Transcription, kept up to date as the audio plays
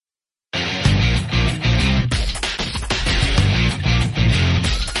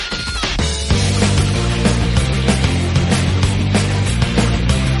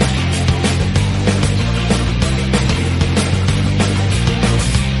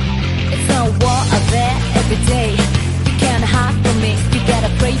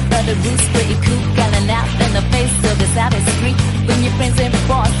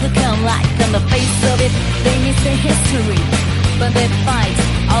on the face of it, they miss the history. But they fight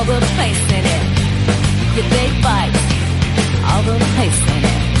all the place in it. Yeah, they fight all the place in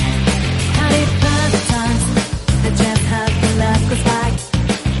it. Had it past times, they just have the life goes by.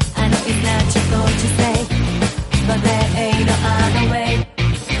 I know it's natural to say, but there ain't no other way.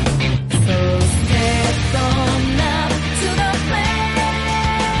 So step on up to the place.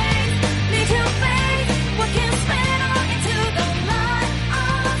 Need to face what can spread on into the light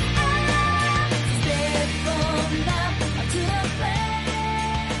of earth. Step on up to the place.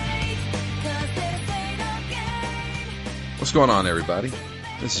 'Cause this ain't a game. What's going on, everybody?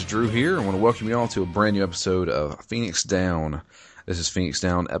 This is Drew here. I want to welcome you all to a brand new episode of Phoenix Down. This is Phoenix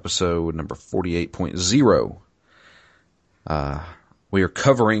Down episode number 48.0. We are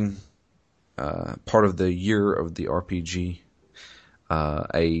covering part of the year of the RPG.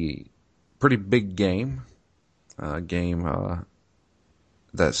 A pretty big game. That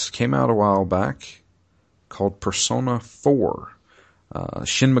came out a while back called Persona 4.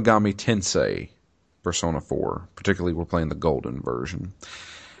 Shin Megami Tensei Persona 4. Particularly, we're playing the golden version.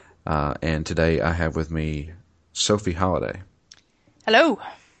 And today I have with me Sophie Holliday. Hello.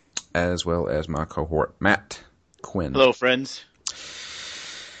 As well as my cohort, Matt Quinn. Hello, friends.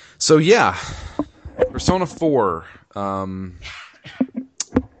 So, yeah. Persona 4.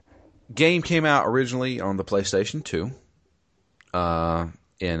 Game came out originally on the PlayStation 2.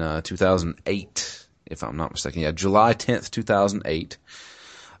 In 2008, if I'm not mistaken. Yeah, July 10th, 2008.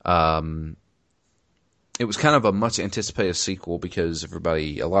 It was kind of a much anticipated sequel because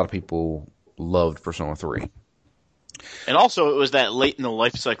a lot of people loved Persona 3. And also, it was that late in the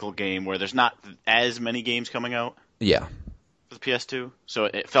life cycle game where there's not as many games coming out. Yeah. For the PS2. So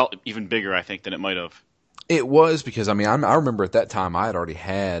it felt even bigger, I think, than it might have. It was because, I remember at that time I had already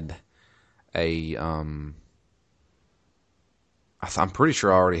had I'm pretty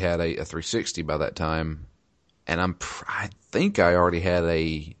sure I already had a 360 by that time. And I think I already had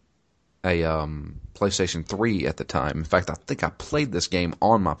a PlayStation 3 at the time. In fact, I think I played this game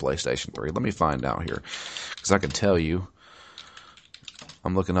on my PlayStation 3. Let me find out here, because I can tell you.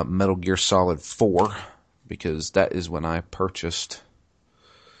 I'm looking up Metal Gear Solid 4, because that is when I purchased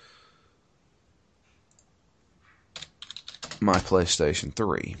my PlayStation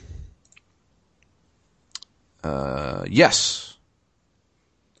 3. Yes.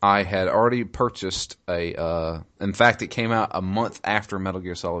 I had already purchased in fact, it came out a month after Metal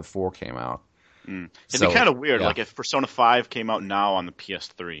Gear Solid 4 came out. It'd be kind of weird, like if Persona 5 came out now on the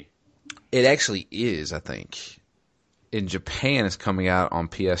PS3. It actually is, I think. In Japan, it's coming out on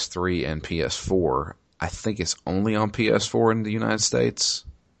PS3 and PS4. I think it's only on PS4 in the United States.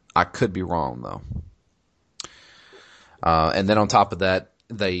 I could be wrong, though. And then on top of that,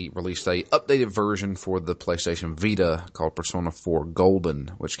 they released a updated version for the PlayStation Vita called Persona 4 Golden,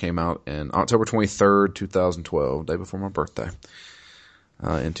 which came out in October 23rd, 2012, day before my birthday,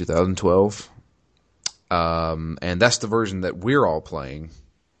 in 2012. And that's the version that we're all playing,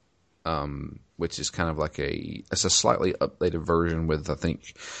 which is kind of like it's a slightly updated version with, I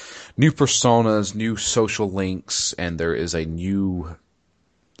think, new personas, new social links, and there is a new,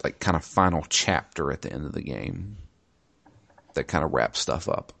 like, kind of final chapter at the end of the game that kind of wraps stuff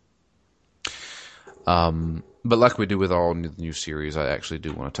up. But like we do with all new series, I actually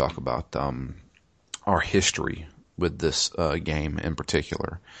do want to talk about our history with this game in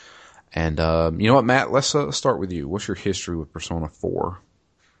particular. And you know what, Matt? Let's start with you. What's your history with Persona 4?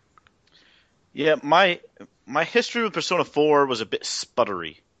 Yeah, my history with Persona 4 was a bit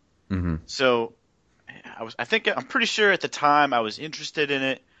sputtery. Mm-hmm. So I'm pretty sure at the time I was interested in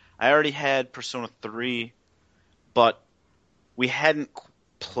it. I already had Persona 3, but we hadn't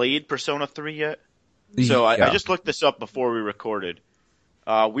played Persona 3 yet. So I just looked this up before we recorded.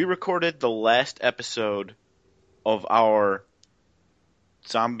 We recorded the last episode of our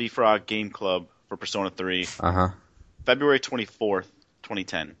Zombie Frog Game Club for Persona 3. February 24th,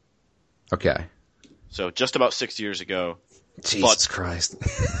 2010. Okay. So just about 6 years ago. Jesus Christ.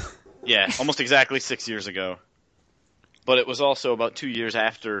 Yeah, almost exactly 6 years ago. But it was also about 2 years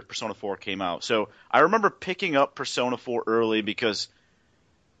after Persona 4 came out. So I remember picking up Persona 4 early because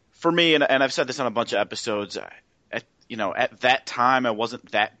for me, and I've said this on a bunch of episodes, at that time I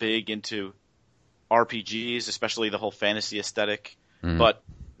wasn't that big into RPGs, especially the whole fantasy aesthetic. Mm-hmm. But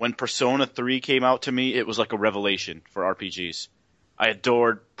when Persona 3 came out to me, it was like a revelation for RPGs. I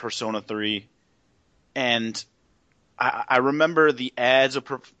adored Persona 3, and I remember the ads of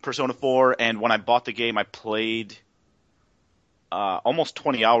Persona 4, and when I bought the game, I played almost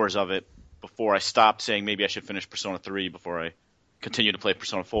 20 hours of it before I stopped, saying maybe I should finish Persona 3 before I continue to play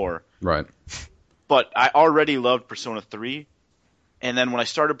Persona 4. Right. But I already loved Persona 3, And then when I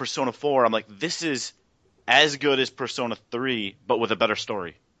started Persona 4, I'm like, this is as good as Persona 3, but with a better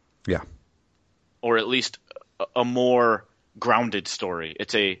story. Yeah. Or at least a more grounded story.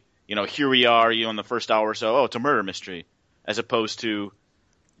 It's here we are, in the first hour or so, it's a murder mystery. As opposed to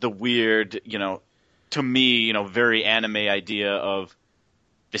the weird, to me, very anime idea of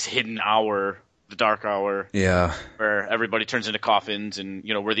this hidden hour, the dark hour. Yeah. Where everybody turns into coffins and,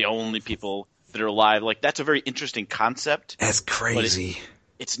 we're the only people that are alive. Like, that's a very interesting concept. That's crazy.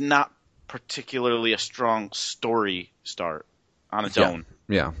 It's not particularly a strong story start on its own.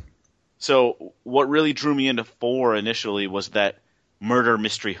 Yeah. So what really drew me into 4 initially was that murder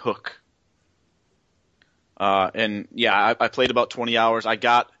mystery hook. I played about 20 hours. I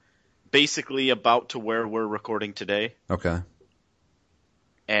got basically about to where we're recording today. Okay.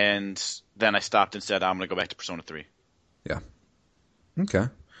 And then I stopped and said, I'm going to go back to Persona 3. Yeah. Okay.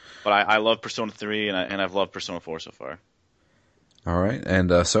 But I love Persona 3, and I've loved Persona 4 so far. All right.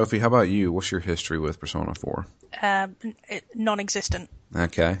 And Sophie, how about you? What's your history with Persona 4? Non-existent.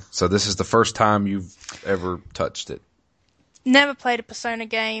 Okay. So this is the first time you've ever touched it. Never played a Persona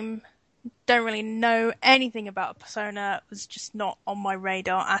game. Don't really know anything about a Persona. It was just not on my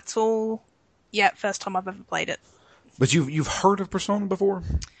radar at all. Yeah, first time I've ever played it. But you've heard of Persona before?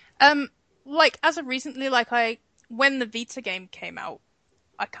 As of recently, when the Vita game came out,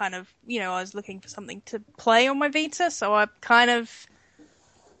 I kind of, I was looking for something to play on my Vita, so I kind of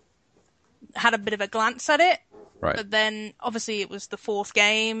had a bit of a glance at it. Right. But then, obviously, it was the 4th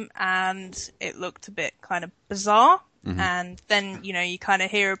game, and it looked a bit kind of bizarre. Mm-hmm. And then, you kind of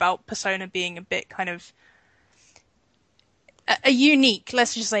hear about Persona being a bit kind of a unique,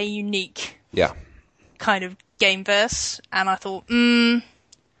 let's just say unique, kind of game verse. And I thought,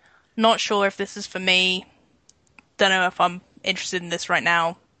 not sure if this is for me. Don't know if I'm interested in this right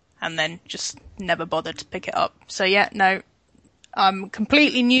now. And then just never bothered to pick it up. So yeah, no, I'm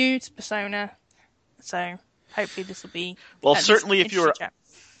completely new to Persona. So hopefully this will be certainly if you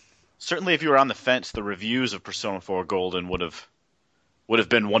were on the fence, the reviews of Persona 4 Golden would have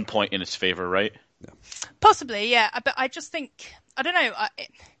been 1 point in its favor, right? Yeah. Possibly, yeah. But I just think, I don't know,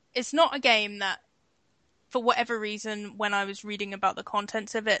 it's not a game that, for whatever reason, when I was reading about the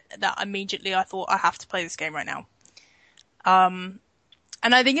contents of it, that immediately I thought, I have to play this game right now. And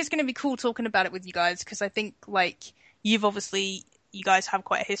I think it's going to be cool talking about it with you guys, because I think, you guys have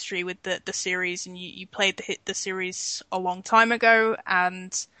quite a history with the series, and you played the series a long time ago,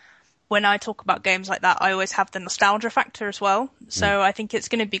 and when I talk about games like that, I always have the nostalgia factor as well. So I think it's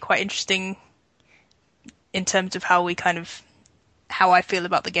going to be quite interesting in terms of how I feel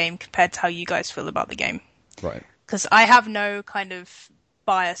about the game compared to how you guys feel about the game. Right. Because I have no kind of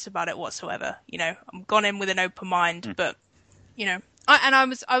bias about it whatsoever. I'm gone in with an open mind, but, I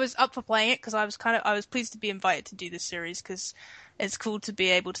was up for playing it because I was pleased to be invited to do this series, because it's cool to be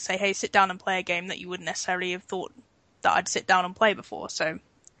able to say, hey, sit down and play a game that you wouldn't necessarily have thought that I'd sit down and play before. So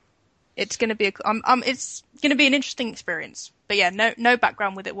it's going to be it's going to be an interesting experience. But yeah, no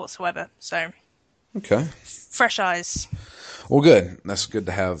background with it whatsoever. So okay, fresh eyes. Well, good. That's good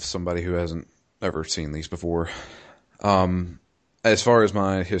to have somebody who hasn't ever seen these before. As far as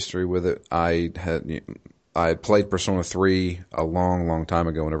my history with it, I had played Persona 3 a long, long time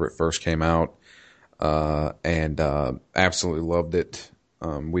ago whenever it first came out, and absolutely loved it.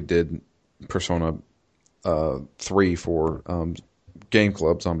 We did Persona 3 for Game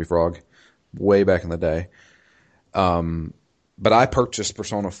Club, Zombie Frog, way back in the day. But I purchased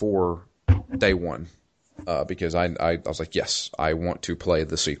Persona 4 day one because I was like, yes, I want to play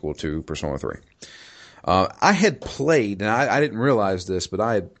the sequel to Persona 3. I had played, and I didn't realize this, but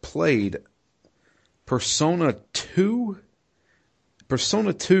I had played Persona 2.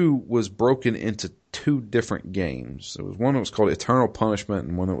 Persona 2 was broken into 2 different games. There was one that was called Eternal Punishment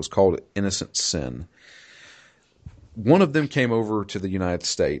and one that was called Innocent Sin. One of them came over to the United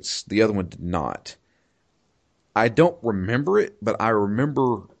States. The other one did not. I don't remember it, but I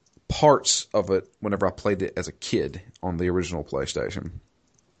remember parts of it whenever I played it as a kid on the original PlayStation.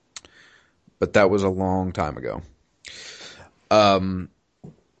 But that was a long time ago.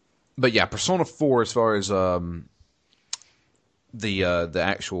 But yeah, Persona 4, as far as the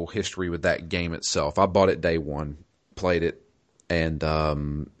actual history with that game itself, I bought it day one, played it, and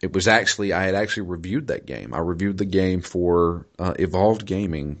it was actually, I had actually reviewed that game. I reviewed the game for Evolved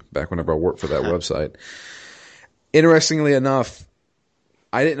Gaming back whenever I worked for that website. Interestingly enough,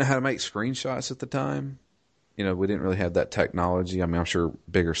 I didn't know how to make screenshots at the time. We didn't really have that technology. I mean, I'm sure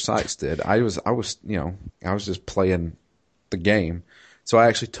bigger sites did. I was just playing the game. So I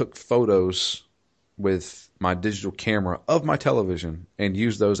actually took photos with my digital camera of my television and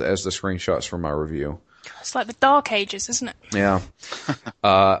used those as the screenshots for my review. It's like the Dark Ages, isn't it? Yeah.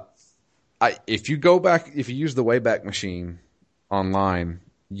 If you use the Wayback Machine online,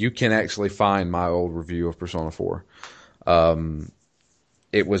 you can actually find my old review of Persona 4.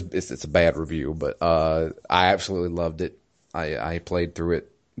 It's a bad review, but I absolutely loved it. I played through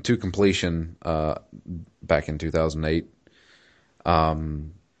it to completion back in 2008.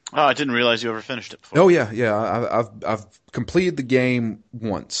 I didn't realize you ever finished it before. Oh yeah. I've completed the game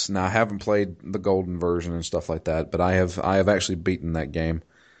once. Now I haven't played the golden version and stuff like that, but I have actually beaten that game.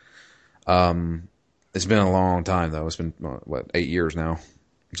 It's been a long time though. It's been 8 years now.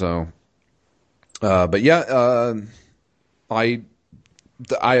 So, but yeah, I've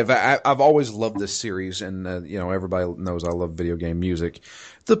always loved this series, and everybody knows I love video game music.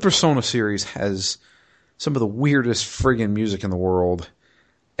 The Persona series has some of the weirdest friggin' music in the world,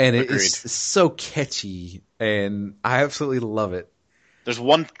 and it is so catchy, and I absolutely love it. There's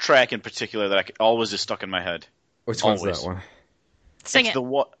one track in particular that always is stuck in my head. Which one's that one? Sing it.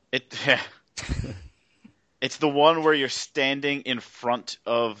 It's the one where you're standing in front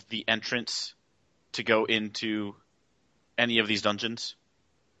of the entrance to go into any of these dungeons.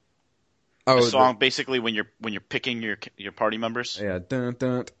 Oh, the song basically when you're picking your party members. Yeah, dun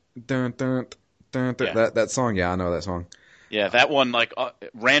dun dun dun dun. Yeah. That song. Yeah, I know that song. Yeah, that one, like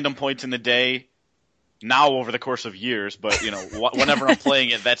random points in the day. Now over the course of years, but whenever I'm playing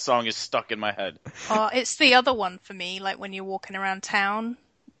it, that song is stuck in my head. Oh, it's the other one for me. Like when you're walking around town.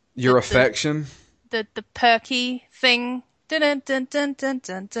 Your Affection. The perky thing. Dun, dun, dun, dun, dun,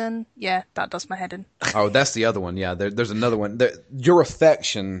 dun, dun. Yeah, that does my head in. Oh, that's the other one. Yeah, there's another one. Your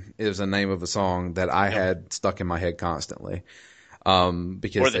Affection is the name of a song that I had stuck in my head constantly.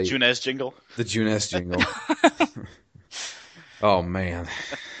 Because or the Junes jingle. The Junes jingle. Oh man,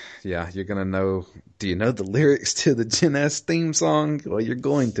 yeah, you're gonna know. Do you know the lyrics to the Junes theme song? Well, you're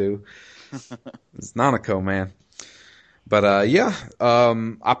going to. It's Nanako, man. But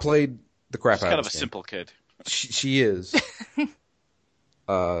I played the crap She's out kind of of a this game. simple kid. She is.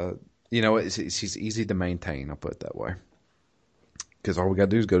 She's easy to maintain. I'll put it that way. Because all we got to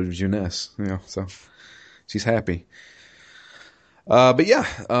do is go to Junes, so she's happy. But yeah,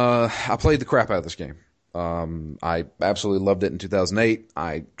 I played the crap out of this game. I absolutely loved it in 2008.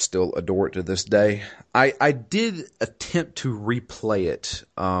 I still adore it to this day. I did attempt to replay it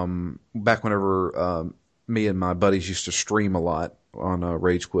back whenever me and my buddies used to stream a lot on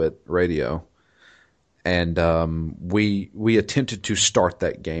Rage Quit Radio. And we attempted to start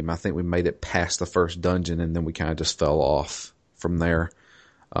that game. I think we made it past the first dungeon, and then we kind of just fell off from there.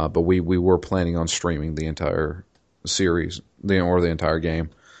 But we were planning on streaming the entire series, or the entire game.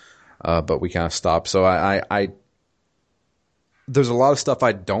 But we kind of stopped. So I there's a lot of stuff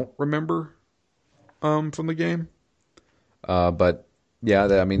I don't remember from the game. But yeah,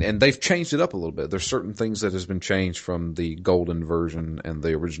 and they've changed it up a little bit. There's certain things that has been changed from the golden version and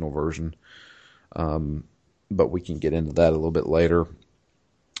the original version. But we can get into that a little bit later.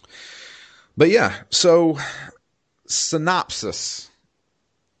 But yeah, so synopsis.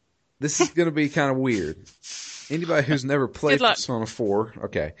 This is going to be kind of weird. Anybody who's never played Persona 4,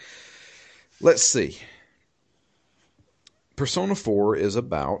 okay. Let's see. Persona 4 is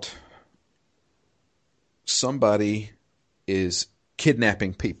about somebody is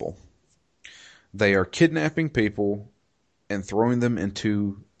kidnapping people. They are kidnapping people and throwing them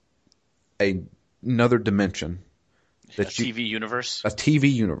into another dimension. A TV universe? A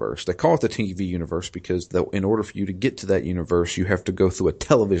TV universe. They call it the TV universe because in order for you to get to that universe, you have to go through a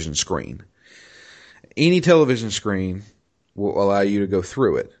television screen. Any television screen will allow you to go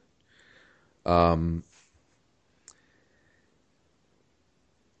through it.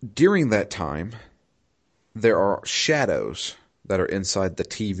 During that time, there are shadows that are inside the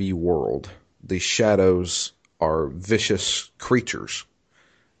TV world. These shadows are vicious creatures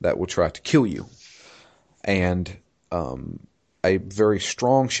that will try to kill you. And a very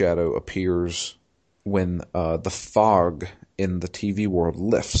strong shadow appears when the fog in the TV world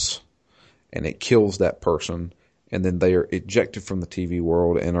lifts, and it kills that person, and then they are ejected from the TV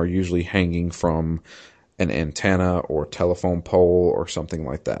world and are usually hanging from an antenna or telephone pole or something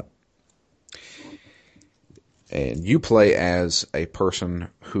like that. And you play as a person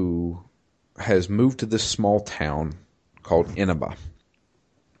who has moved to this small town called Inaba,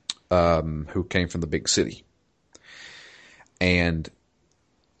 who came from the big city. And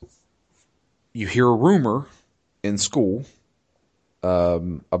you hear a rumor in school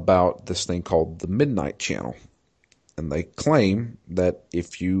about this thing called the Midnight Channel. And they claim that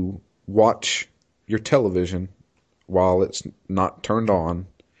if you watch your television while it's not turned on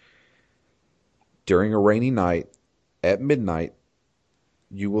during a rainy night at midnight,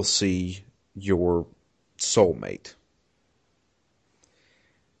 you will see your soulmate.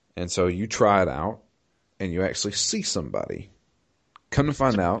 And so you try it out, and you actually see somebody. Come to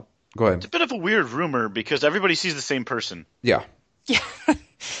find out, go ahead. It's a bit of a weird rumor because everybody sees the same person. Yeah. Yeah.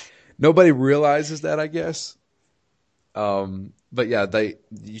 Nobody realizes that, I guess. But yeah,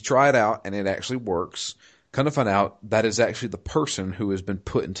 you try it out, and it actually works. Come to find out, that is actually the person who has been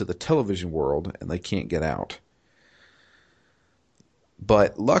put into the television world, and they can't get out.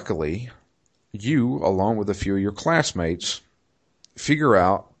 But luckily, you, along with a few of your classmates, figure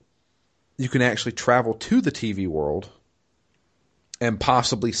out you can actually travel to the TV world and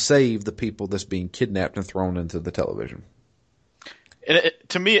possibly save the people that's being kidnapped and thrown into the television. And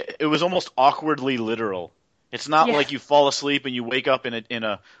to me, it was almost awkwardly literal. It's not like you fall asleep and you wake up in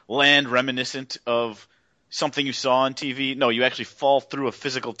a land reminiscent of something you saw on TV. No, you actually fall through a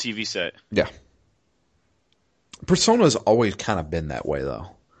physical TV set. Yeah. Persona's always kind of been that way, though.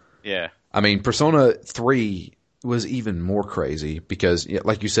 Yeah. I mean, Persona 3 was even more crazy because,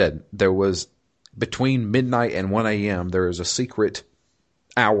 like you said, there was between midnight and 1 a.m., there is a secret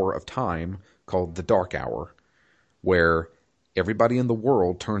hour of time called the Dark Hour where everybody in the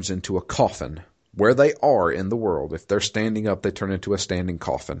world turns into a coffin. Where they are in the world, if they're standing up, they turn into a standing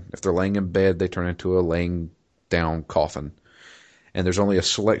coffin. If they're laying in bed, they turn into a laying down coffin. And there's only a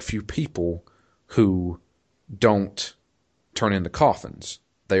select few people who don't turn into coffins.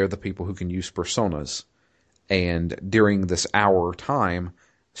 They are the people who can use personas. And during this hour time,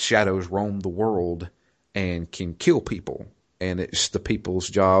 shadows roam the world and can kill people. And it's the people's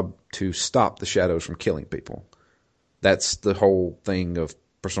job to stop the shadows from killing people. That's the whole thing of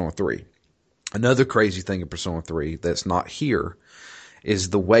Persona 3. Another crazy thing in Persona 3 that's not here is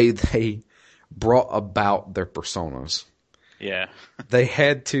the way they brought about their personas. Yeah. They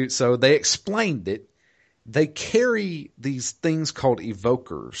had to, so they explained it. They carry these things called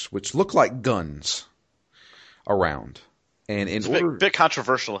evokers, which look like guns, around. And It's a bit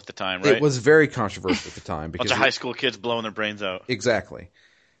controversial at the time, right? It was very controversial at the time. Because bunch of high school kids blowing their brains out. Exactly.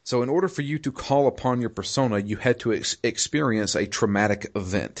 So in order for you to call upon your persona, you had to experience a traumatic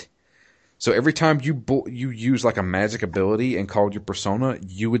event. So every time you use like a magic ability and called your persona,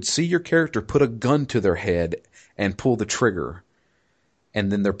 you would see your character put a gun to their head and pull the trigger,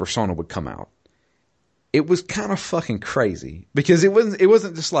 and then their persona would come out. It was kind of fucking crazy because it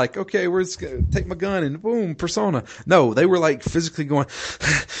wasn't just like, okay, we're just gonna take my gun and boom, persona. No, they were like physically going,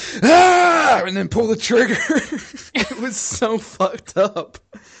 ah, and then pull the trigger. It was so fucked up.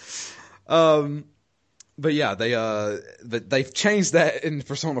 But yeah, they've changed that in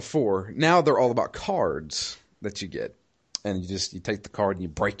Persona 4. Now they're all about cards that you get, and you take the card and you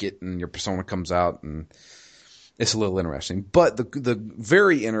break it, and your persona comes out, and it's a little interesting. But the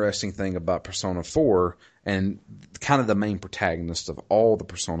very interesting thing about Persona 4 and kind of the main protagonist of all the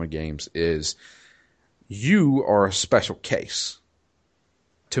Persona games is you are a special case.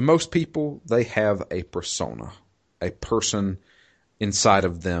 To most people, they have a persona, a person inside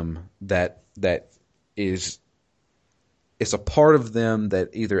of them that is it's a part of them that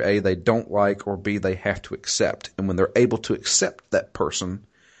either A, they don't like, or B, they have to accept. And when they're able to accept that person,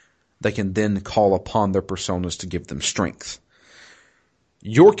 they can then call upon their personas to give them strength.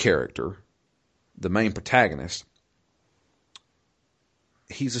 Your character, the main protagonist,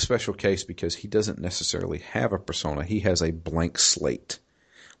 he's a special case because he doesn't necessarily have a persona. He has a blank slate,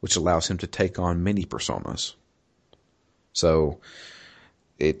 which allows him to take on many personas. So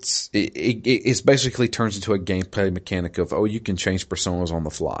it's basically turns into a gameplay mechanic of, you can change personas on the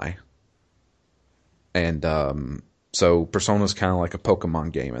fly. And so Persona is kind of like a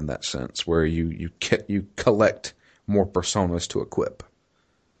Pokemon game in that sense, where you collect more personas to equip.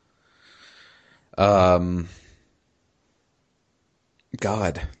 God,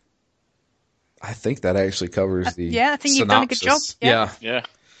 I think that actually covers the I think you've done a good job. Yeah.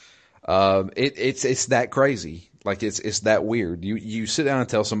 It's that crazy. Like it's that weird. You sit down and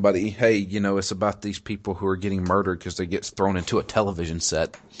tell somebody, hey, it's about these people who are getting murdered because they get thrown into a television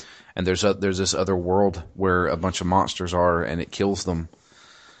set, and there's this other world where a bunch of monsters are, and it kills them.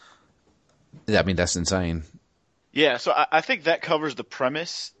 I mean, that's insane. Yeah, so I think that covers the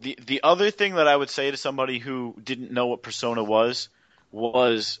premise. The other thing that I would say to somebody who didn't know what Persona would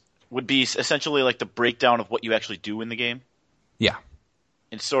be essentially like the breakdown of what you actually do in the game. Yeah.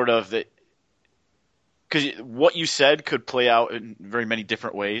 And sort of that, because what you said could play out in very many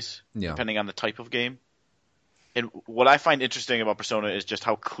different ways, depending on the type of game. And what I find interesting about Persona is just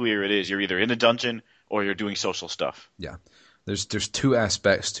how clear it is. You're either in a dungeon or you're doing social stuff. Yeah. There's two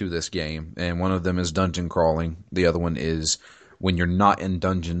aspects to this game, and one of them is dungeon crawling. The other one is when you're not in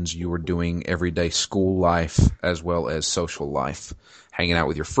dungeons, you are doing everyday school life as well as social life, hanging out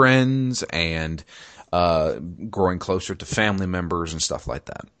with your friends and growing closer to family members and stuff like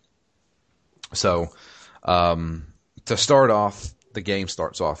that. So, to start off, the game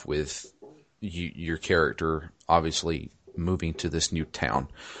starts off with your character obviously moving to this new town.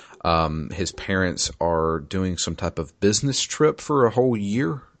 His parents are doing some type of business trip for a whole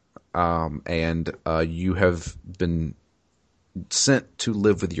year, and you have been sent to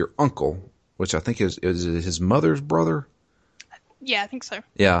live with your uncle, which I think is his mother's brother. Yeah, I think so.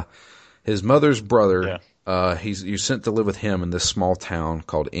 Yeah, his mother's brother. Yeah. You're sent to live with him in this small town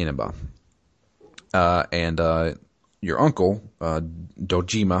called Inaba. And your uncle,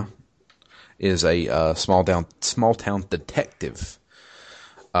 Dojima, is a small town detective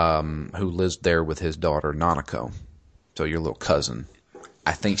who lives there with his daughter Nanako. So your little cousin.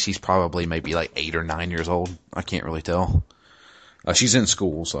 I think she's probably maybe like 8 or 9 years old. I can't really tell. She's in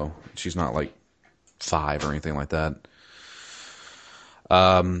school, so she's not like 5 or anything like that.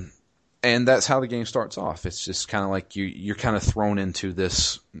 And that's how the game starts off. It's just kind of like you're kind of thrown into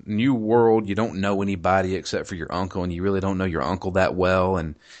this new world. You don't know anybody except for your uncle, and you really don't know your uncle that well.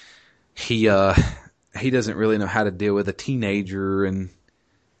 And he doesn't really know how to deal with a teenager, and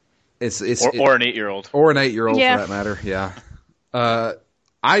it's or an 8-year-old or an 8-year-old Yeah. for that matter. Yeah.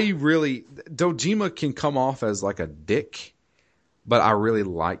 Dojima can come off as like a dick, but I really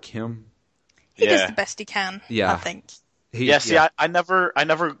like him. He does Yeah. the best he can. Yeah. I think. I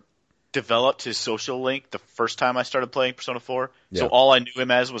never developed his social link the first time I started playing Persona 4. Yeah. So all I knew him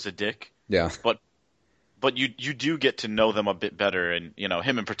as was a dick. Yeah. But you do get to know them a bit better, and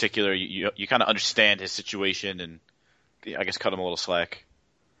him in particular, you kind of understand his situation, and I guess cut him a little slack.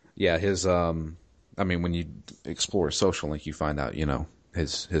 Yeah, when you explore his social link, you find out,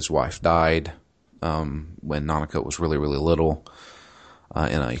 his wife died when Nanako was really, really little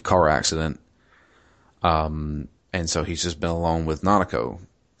in a car accident. And so he's just been alone with Nanako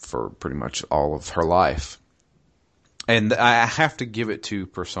for pretty much all of her life. And I have to give it to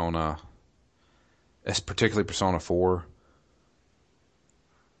Persona, particularly Persona 4.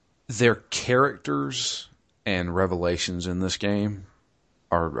 Their characters and revelations in this game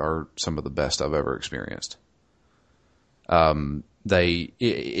are some of the best I've ever experienced.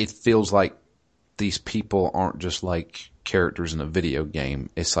 It feels like these people aren't just like characters in a video game.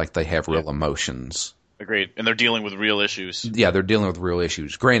 It's like they have real emotions. Agreed. And they're dealing with real issues. Yeah, they're dealing with real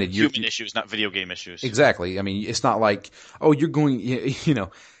issues. Granted, Human issues, not video game issues. Exactly. I mean, it's not like, oh, you're going,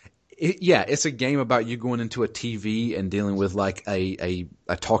 it's a game about you going into a TV and dealing with like a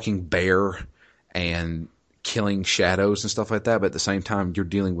talking bear and killing shadows and stuff like that. But at the same time, you're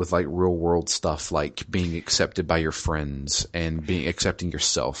dealing with like real world stuff, like being accepted by your friends and accepting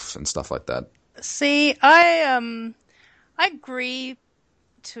yourself and stuff like that. See, I agree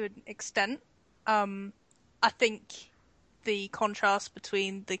to an extent. I think the contrast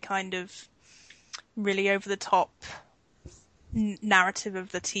between the kind of really over the top narrative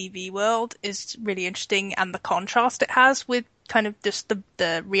of the TV world is really interesting, and the contrast it has with kind of just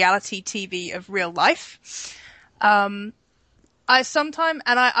the reality TV of real life. I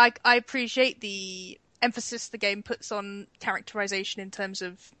appreciate the emphasis the game puts on characterization in terms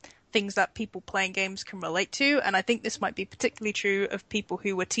of things that people playing games can relate to, and I think this might be particularly true of people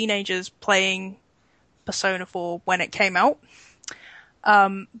who were teenagers playing Persona 4 when it came out.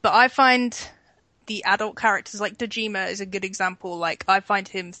 But I find the adult characters, like Dojima is a good example. Like, I find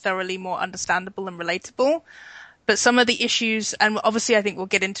him thoroughly more understandable and relatable. But some of the issues, and obviously I think we'll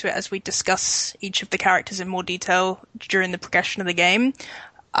get into it as we discuss each of the characters in more detail during the progression of the game,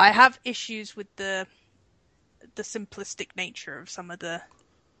 I have issues with the simplistic nature of some of the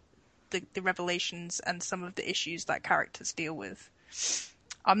revelations and some of the issues that characters deal with.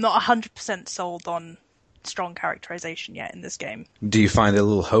 I'm not 100% sold on strong characterization yet in this game. Do you find it a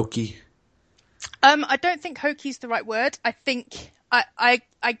little hokey? I don't think hokey's the right word. I think I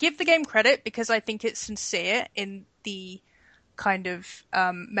give the game credit because I think it's sincere in the kind of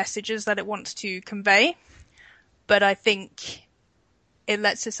messages that it wants to convey. But I think it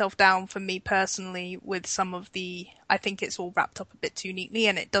lets itself down for me personally with some of I think it's all wrapped up a bit too neatly,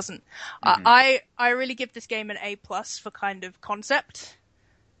 and it doesn't. Mm-hmm. I really give this game an A+ for kind of concept,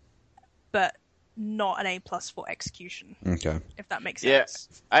 but not an A+ for execution. Okay. If that makes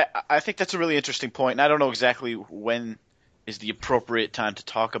sense. Yeah, I think that's a really interesting point, and I don't know exactly when is the appropriate time to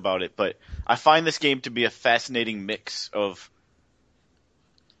talk about it, but I find this game to be a fascinating mix of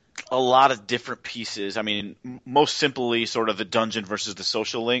a lot of different pieces. I mean, most simply sort of the dungeon versus the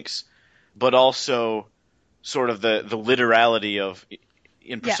social links, but also sort of the literality of,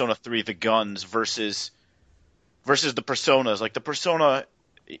 in Persona 3, the guns versus the personas. Like, the persona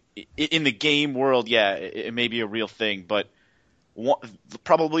in the game world, it may be a real thing, but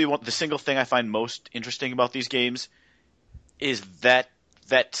probably the single thing I find most interesting about these games is that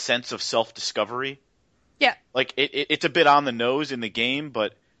sense of self-discovery. Yeah. Like, it's a bit on the nose in the game,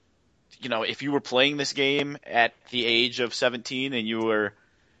 but, you know, if you were playing this game at the age of 17 and you were,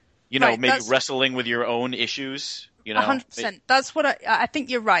 you know, Right, maybe that's- wrestling with your own issues, you know. 100%. That's what I think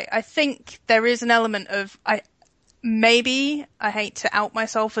you're right. I think there is an element of, maybe I hate to out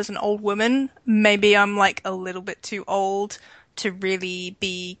myself as an old woman. Maybe I'm like a little bit too old to really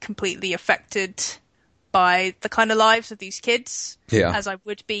be completely affected by the kind of lives of these kids as I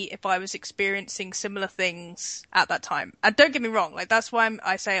would be if I was experiencing similar things at that time. And don't get me wrong, like that's why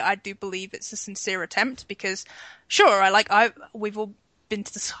I say I do believe it's a sincere attempt, because sure, we've all been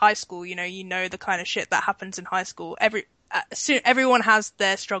to this high school, you know the kind of shit that happens in high school. Everyone has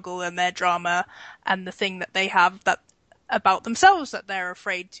their struggle and their drama and the thing that they have that about themselves that they're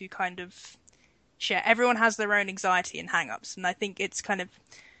afraid to kind of share. Everyone has their own anxiety and hang-ups, and I think it's kind of,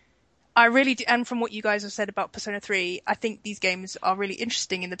 I really do, and from what you guys have said about Persona 3, I think these games are really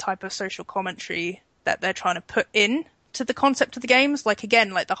interesting in the type of social commentary that they're trying to put in to the concept of the games. Like,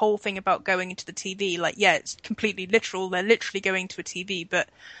 again, like the whole thing about going into the TV, like, yeah, it's completely literal. They're literally going to a TV, but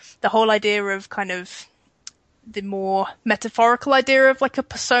the whole idea of kind of the more metaphorical idea of like a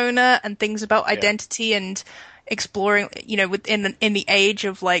persona and things about identity and exploring, you know, in the age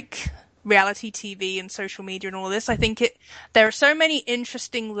of like reality TV and social media and all this, I think there are so many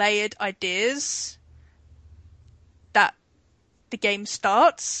interesting layered ideas that the game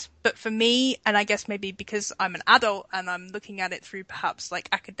starts. But for me, and I guess maybe because I'm an adult and I'm looking at it through perhaps like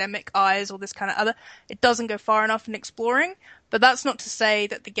academic eyes or this kind of other, it doesn't go far enough in exploring. But that's not to say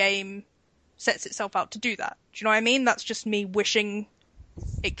that the game sets itself out to do that. Do you know what I mean? That's just me wishing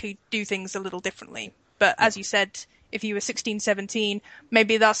it could do things a little differently. But as you said, if you were 16, 17,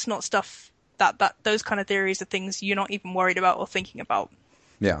 maybe that's not stuff that those kind of theories are things you're not even worried about or thinking about.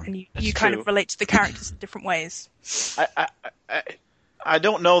 Yeah. And you kind of relate to the characters in different ways. I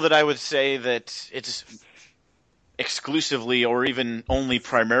don't know that I would say that it's exclusively or even only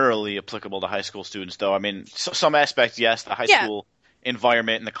primarily applicable to high school students, though. I mean, some aspects, yes, the high school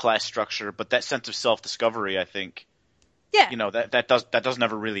environment and the class structure, but that sense of self-discovery, I think, you know, that does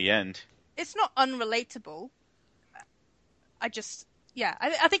never really end. It's not unrelatable. I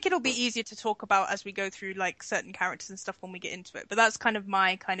think it'll be easier to talk about as we go through like certain characters and stuff when we get into it. But that's kind of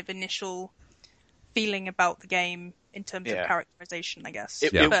my kind of initial feeling about the game in terms of characterization, I guess.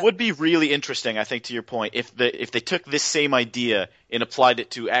 It would be really interesting, I think, to your point, if they took this same idea and applied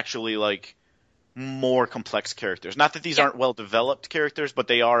it to actually like more complex characters. Not that these aren't well developed characters, but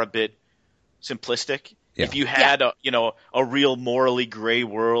they are a bit simplistic. Yeah. If you had a real morally gray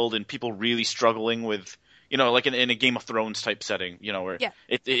world and people really struggling with, you know, like in a Game of Thrones type setting, you know, where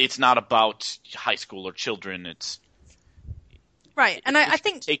it's not about high school or children. It's right, and I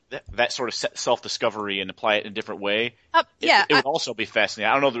think take that sort of self-discovery and apply it in a different way. It would also be fascinating.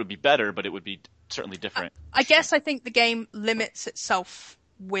 I don't know that it would be better, but it would be certainly different. I guess I think the game limits itself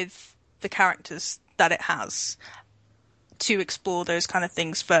with the characters that it has to explore those kind of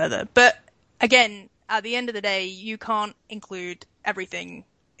things further. But again, at the end of the day, you can't include everything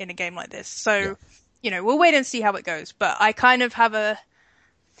in a game like this. So, you know, we'll wait and see how it goes. But I kind of have I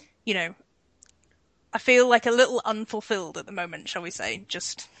feel like a little unfulfilled at the moment, shall we say.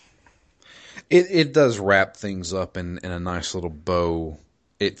 Just It does wrap things up in a nice little bow.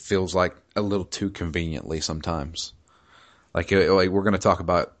 It feels like a little too conveniently sometimes. Like we're going to talk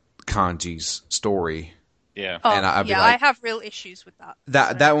about Kanji's story. Yeah. And I have real issues with that.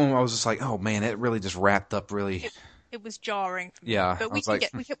 That one, I was just like, oh man, it really just wrapped up really. It was jarring for me. Yeah. But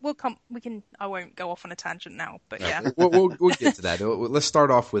I won't go off on a tangent now, but We'll get to that. Let's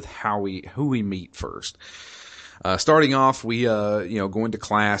start off with who we meet first. Starting off, we going to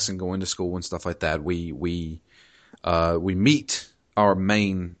class and going to school and stuff like that. We meet our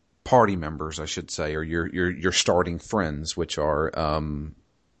main party members, I should say, or your starting friends, which are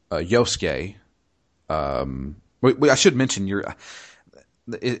Yosuke. I should mention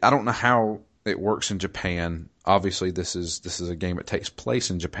I don't know how it works in Japan. Obviously, this is a game that takes place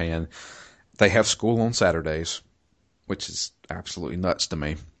in Japan. They have school on Saturdays, which is absolutely nuts to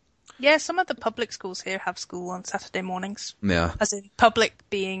me. Yeah, some of the public schools here have school on Saturday mornings. Yeah. As in public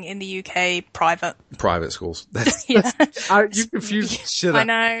being in the UK, private. Private schools. You confused shit. I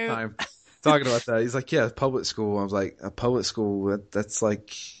know. I'm talking about that. He's like, yeah, public school. I was like, a public school, that's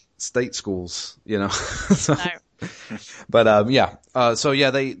like state schools, you know? So, no. But,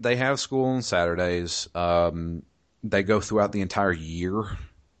 they have school on Saturdays. They go throughout the entire year.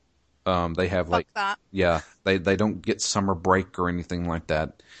 They have they don't get summer break or anything like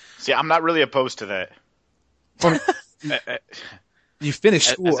that. See, I'm not really opposed to that. You finish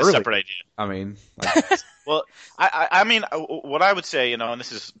school As a early. separate idea. I mean, like, Well, I mean, what I would say, and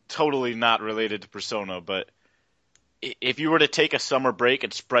this is totally not related to Persona, but if you were to take a summer break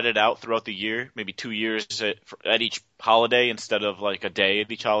and spread it out throughout the year, maybe 2 years at each holiday instead of like a day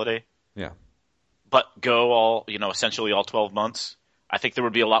at each holiday, yeah, but go all, essentially all 12 months, I think there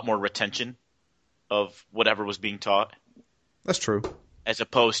would be a lot more retention of whatever was being taught. that's true. As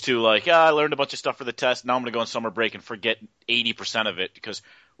opposed to like, I learned a bunch of stuff for the test, now I'm going to go on summer break and forget 80% of it because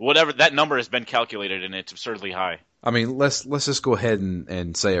whatever that number has been calculated and it's absurdly high. I mean, let's just go ahead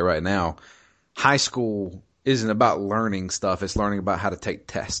and say it right now. High school isn't about learning stuff; it's learning about how to take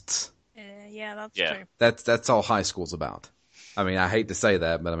tests. Yeah, that's Yeah. true. That's all high school's about. I mean, I hate to say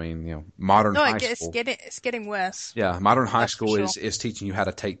that, but I mean, modern No, high it's school. getting worse. Yeah, modern high That's for school sure. is teaching you how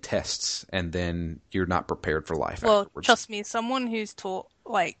to take tests, and then you're not prepared for life Well, afterwards. trust me, someone who's taught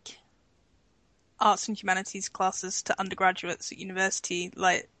like arts and humanities classes to undergraduates at university,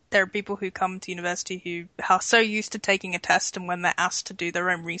 like there are people who come to university who are so used to taking a test, and when they're asked to do their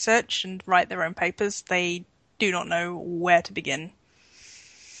own research and write their own papers, they do not know where to begin.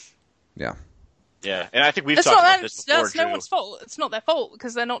 Yeah, Yeah, and I think we've That's talked not about this before, that's no Drew. one's fault. It's not their fault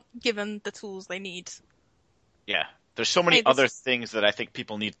because they're not given the tools they need. Yeah, there's so many Hey, this other is- things that I think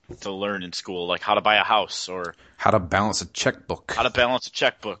people need to learn in school, like how to buy a house or how to balance a checkbook. how to balance a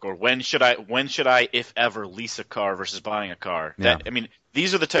checkbook, or when should I, if ever, lease a car versus buying a car. Yeah. I mean,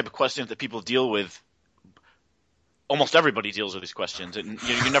 these are the type of questions that people deal with. Almost everybody deals with these questions, and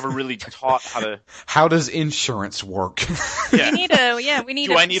you're never really taught how to. How does insurance work? Yeah. We need.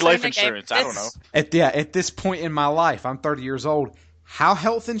 Do I need life Persona game. insurance? I don't know. At this point in my life, I'm 30 years old. How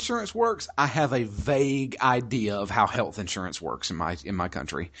health insurance works, I have a vague idea of how health insurance works in my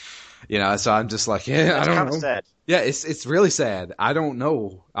country. So I'm just like, yeah, That's I don't kind know. of sad. Yeah, it's really sad. I don't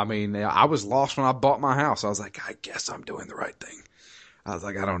know. I mean, I was lost when I bought my house. I was like, I guess I'm doing the right thing. I was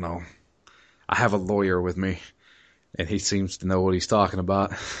like, I don't know. I have a lawyer with me, and he seems to know what he's talking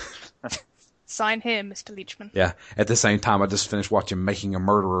about. Sign here, Mr. Leachman. Yeah. At the same time, I just finished watching Making a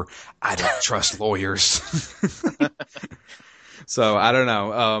Murderer. I don't trust lawyers. So I don't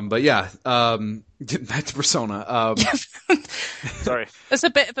know. But yeah, getting back to Persona. Sorry. There's a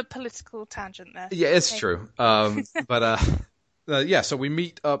bit of a political tangent there. Yeah, it's Okay. true. Yeah, so we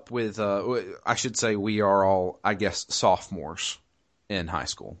meet up with, I should say we are all, I guess, sophomores in high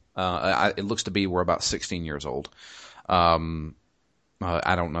school. It looks to be we're about 16 years old. I don't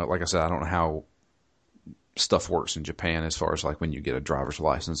know. Like I said, I don't know how stuff works in Japan as far as like when you get a driver's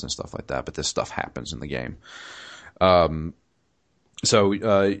license and stuff like that, but this stuff happens in the game. All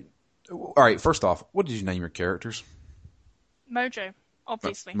right, first off, what did you name your characters? Mojo,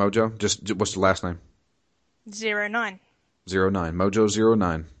 obviously. Mojo? Just what's the last name? 09. 09. Mojo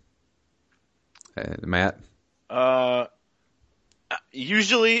 09. Matt?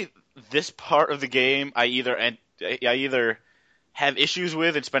 Usually, this part of the game, I either have issues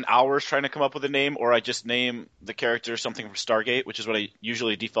with and spend hours trying to come up with a name, or I just name the character something from Stargate, which is what I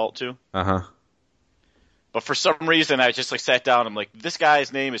usually default to. Uh-huh. But for some reason, I just sat down. I'm like, this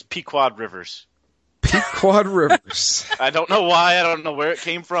guy's name is Pequod Rivers. Pequod Rivers. I don't know why. I don't know where it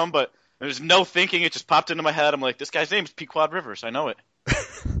came from, but there's no thinking. It just popped into my head. I'm like, this guy's name is Pequod Rivers. I know it.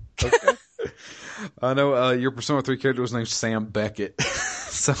 Okay. I know your Persona 3 character was named Sam Beckett.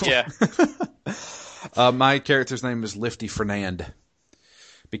 So Yeah. my character's name is Lifty Fernand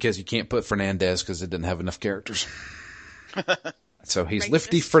because you can't put Fernandez because it didn't have enough characters. So he's Racist.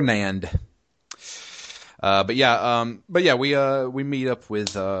 Lifty Fernand. But yeah, we meet up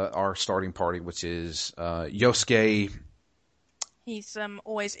with our starting party, which is Yosuke. He's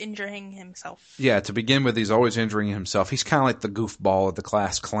always injuring himself. Yeah, to begin with, he's always injuring himself. He's kind of like the goofball of the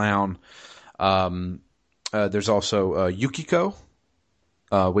class clown. There's also Yukiko,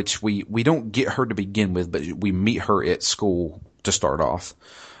 which we don't get her to begin with, but we meet her at school to start off,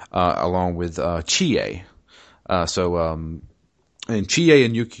 along with Chie. And Chie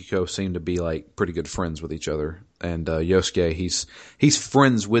and Yukiko seem to be like pretty good friends with each other. And Yosuke, he's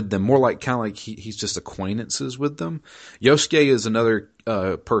friends with them, more like kind of like he's just acquaintances with them. Yosuke is another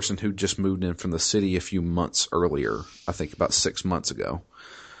person who just moved in from the city a few months earlier, I think about 6 months ago.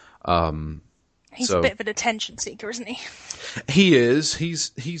 He's So- a bit of an attention seeker, isn't he? He is.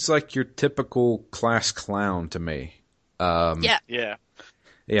 He's like your typical class clown to me. Yeah. Yeah.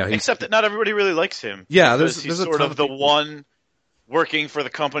 Yeah, he's, Except that not everybody really likes him. Yeah, because there's he's a sort ton of of the people- one working for the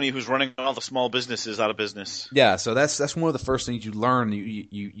company who's running all the small businesses out of business. yeah. So that's one of the first things you learn.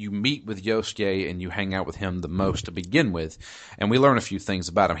 You meet with Yosuke and you hang out with him the most to begin with, and we learn a few things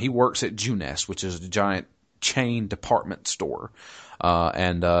about him. He works at Junest, which is a giant chain department store,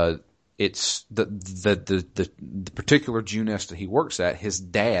 and it's the particular Juness that he works at, his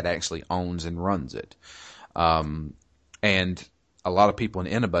dad actually owns and runs it. And a lot of people in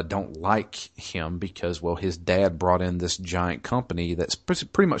Inaba don't like him because, well, his dad brought in this giant company that's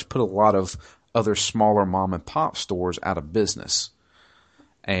pretty much put a lot of other smaller mom and pop stores out of business.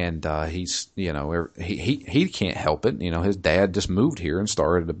 And he's, he can't help it. His dad just moved here and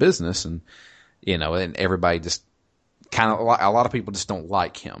started a business, and and everybody just kind of, a lot of people just don't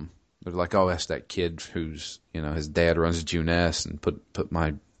like him. They're like, oh, that's that kid who's, his dad runs Juness and put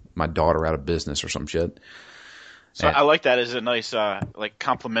my daughter out of business or some shit. So I like that as a nice,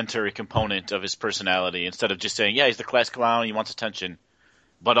 complementary component of his personality. Instead of just saying, yeah, he's the class clown, he wants attention.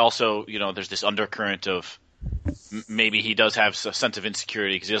 But also, there's this undercurrent of maybe he does have a sense of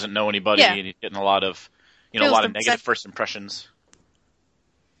insecurity because he doesn't know anybody, and he's getting a lot of, a lot of negative first impressions.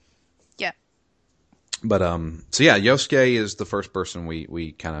 Yeah. But, so yeah, Yosuke is the first person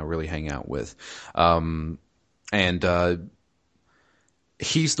we kind of really hang out with.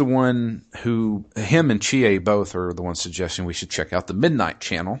 He's the one him and Chie both are the ones suggesting we should check out the Midnight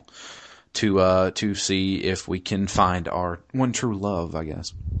Channel to see if we can find our one true love, I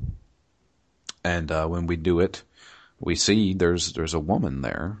guess. And when we do it, we see there's a woman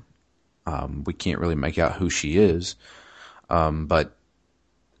there. We can't really make out who she is, but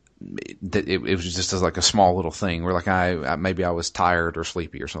it was just like a small little thing. We're like, maybe I was tired or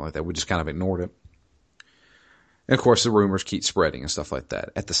sleepy or something like that. We just kind of ignored it. And of course, the rumors keep spreading and stuff like that.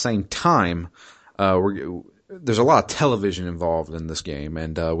 At the same time, there's a lot of television involved in this game,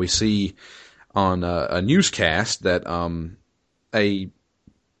 and we see on a newscast that a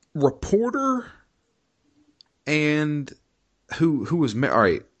reporter and who was all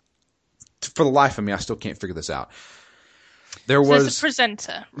right. For the life of me, I still can't figure this out. There's a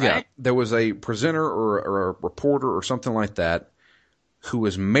presenter, right? Yeah, there was a presenter or a reporter or something like that who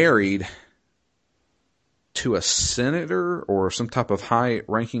was married to a senator or some type of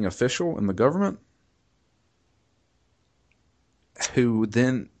high-ranking official in the government, who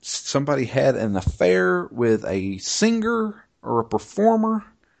then somebody had an affair with a singer or a performer.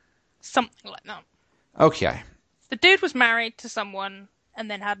 Something like that. Okay. The dude was married to someone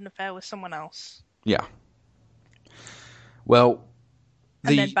and then had an affair with someone else. Yeah. Well,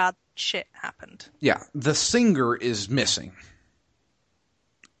 and then bad shit happened. Yeah, the singer is missing.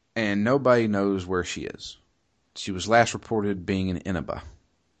 And nobody knows where she is. She was last reported being in Inaba,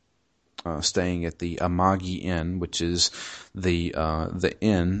 staying at the Amagi Inn, which is the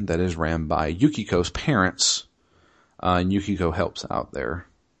inn that is ran by Yukiko's parents, and Yukiko helps out there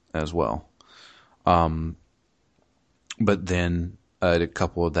as well. But then a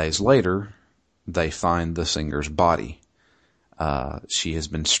couple of days later, they find the singer's body. She has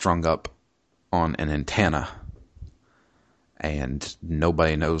been strung up on an antenna. And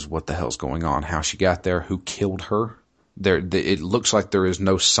nobody knows what the hell's going on, how she got there, who killed her. It looks like there is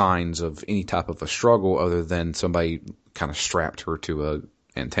no signs of any type of a struggle other than somebody kind of strapped her to a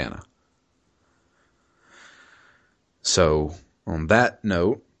antenna. So, on that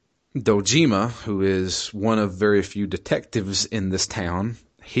note, Dojima, who is one of very few detectives in this town,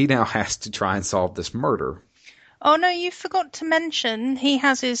 he now has to try and solve this murder. Oh no, you forgot to mention he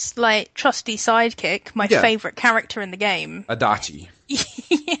has his trusty sidekick, my favorite character in the game, Adachi.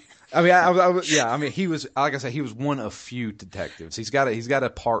 I mean, he was, like I said, he was one of few detectives. He's got a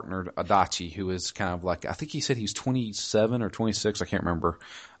partner, Adachi, who is kind of like, I think he said he's 27 or 26, I can't remember.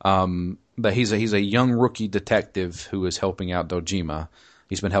 But he's a young rookie detective who is helping out Dojima.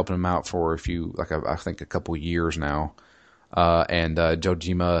 He's been helping him out for I think a couple of years now. And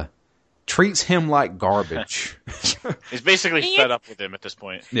Dojima treats him like garbage. He's basically fed up with him at this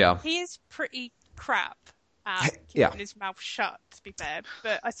point. Yeah. He is pretty crap at keeping his mouth shut, to be fair.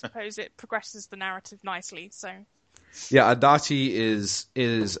 But I suppose it progresses the narrative nicely, so. Yeah, Adachi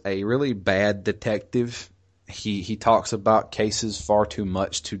is a really bad detective. He talks about cases far too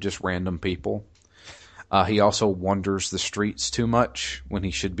much to just random people. He also wanders the streets too much when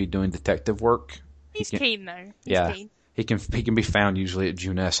he should be doing detective work. He's keen, though. He's keen. He can be found usually at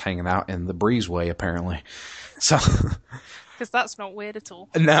Juness hanging out in the breezeway, apparently. So, because that's not weird at all.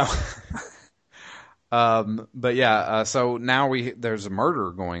 No. But yeah, so now there's a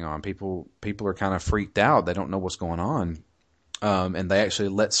murder going on. People are kind of freaked out. They don't know what's going on. And they actually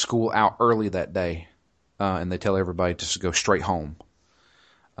let school out early that day. And they tell everybody just to go straight home.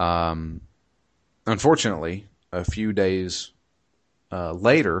 Unfortunately, a few days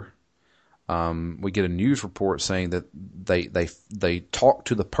later, we get a news report saying that they talked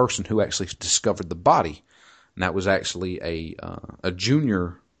to the person who actually discovered the body, and that was actually a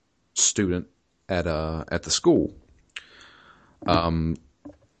junior student at the school.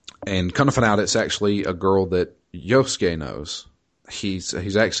 And kind of find out it's actually a girl that Yosuke knows. He's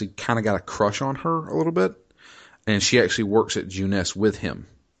actually kind of got a crush on her a little bit, and she actually works at Junes with him.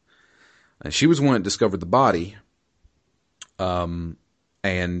 And she was the one that discovered the body, and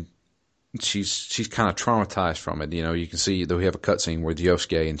she's kind of traumatized from it. You know, you can see that we have a cutscene with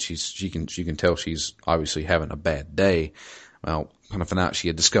Yosuke, and you can tell she's obviously having a bad day. Well, kind of found out she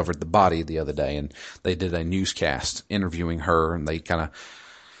had discovered the body the other day, and they did a newscast interviewing her, and they kind of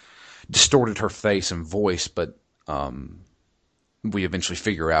distorted her face and voice, but we eventually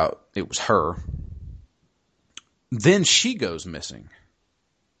figure out it was her. Then she goes missing,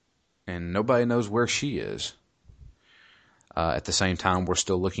 and nobody knows where she is. At the same time, we're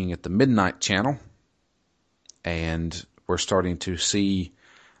still looking at the Midnight Channel, and we're starting to see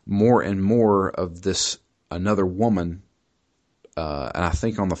more and more of this another woman. And I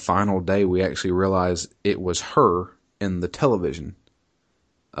think on the final day, we actually realized it was her in the television,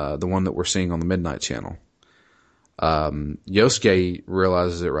 the one that we're seeing on the Midnight Channel. Yosuke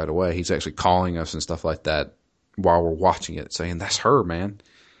realizes it right away. He's actually calling us and stuff like that while we're watching it, saying, "That's her, man."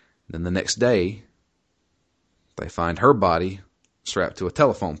 And then the next day, they find her body strapped to a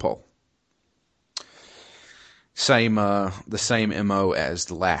telephone pole. The same MO as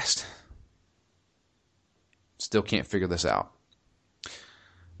the last. Still can't figure this out.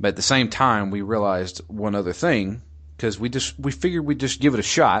 But at the same time, we realized one other thing, because we figured we'd just give it a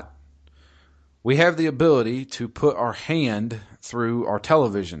shot. We have the ability to put our hand through our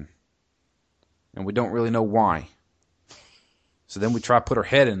television, and we don't really know why. So then we try to put our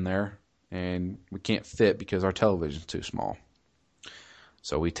head in there, and we can't fit because our television's too small.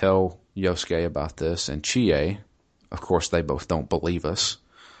 So we tell Yosuke about this, and Chie, of course, they both don't believe us.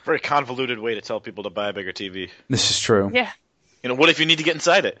 Very convoluted way to tell people to buy a bigger TV. This is true. Yeah. You know, what if you need to get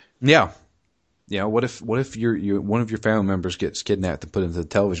inside it? Yeah. Yeah, what if one of your family members gets kidnapped and put into the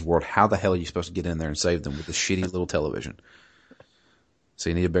television world? How the hell are you supposed to get in there and save them with this shitty little television? So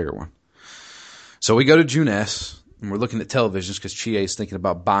you need a bigger one. So we go to Junes, and we're looking at televisions because Chie's thinking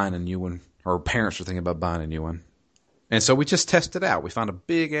about buying a new one, or her parents are thinking about buying a new one. And so we just test it out. We found a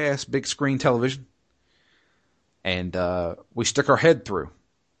big screen television, and we stick our head through.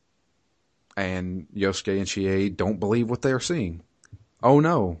 And Yosuke and Chie don't believe what they are seeing. Oh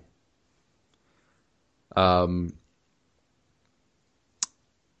no.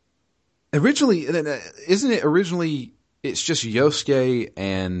 Originally, isn't it originally, it's just Yosuke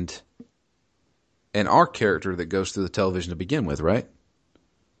and our character that goes through the television to begin with, right?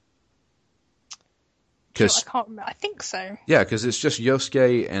 I can't remember. I think so. Yeah, because it's just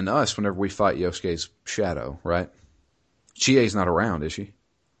Yosuke and us whenever we fight Yosuke's shadow, right? Chie's not around, is she?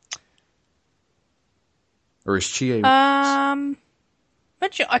 Or is Chie? I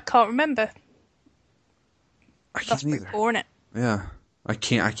can't remember. I can't That's pretty either. cool, isn't it? Yeah, I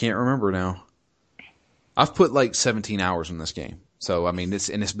can't remember now. I've put like 17 hours in this game, so I mean, it's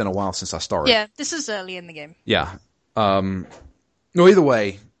been a while since I started. Yeah, this is early in the game. Yeah. No, either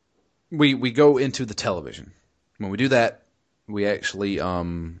way, we go into the television. When we do that, we actually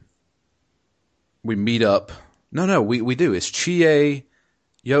we meet up. No, we do. It's Chie,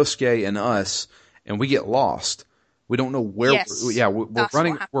 Yosuke, and us. And we get lost. We don't know where. Yes, we're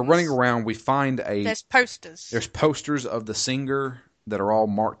running. We're running around. We find There's posters. There's posters of the singer that are all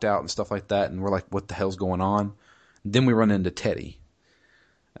marked out and stuff like that. And we're like, "What the hell's going on?" Then we run into Teddy.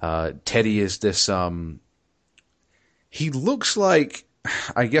 Teddy is this. He looks like,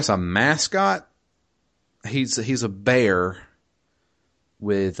 I guess, a mascot. He's a bear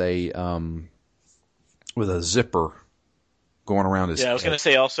with a zipper going around his. Yeah, I was going to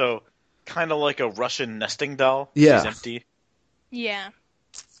say also. Kind of like a Russian nesting doll. Yeah. She's empty. Yeah.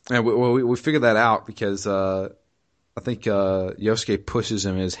 And we figured that out because I think Yosuke pushes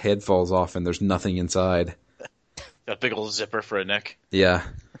him, his head falls off, and there's nothing inside. Got a big old zipper for a neck. Yeah.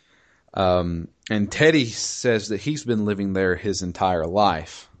 And Teddy says that he's been living there his entire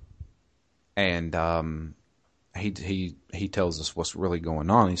life. And he tells us what's really going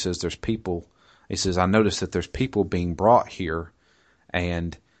on. He says there's people. He says, I noticed that there's people being brought here,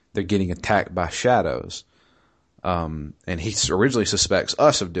 and they're getting attacked by shadows. And he originally suspects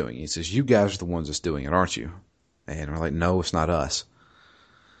us of doing it. He says, you guys are the ones that's doing it, aren't you? And we're like, no, it's not us.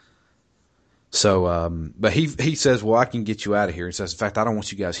 So, but he says, well, I can get you out of here. He says, in fact, I don't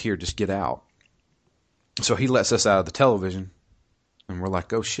want you guys here. Just get out. So he lets us out of the television, and we're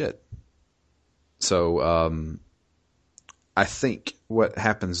like, oh, shit. So I think what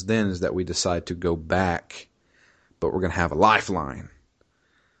happens then is that we decide to go back, but we're going to have a lifeline.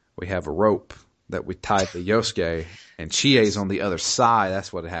 We have a rope that we tied to Yosuke, and Chie's on the other side.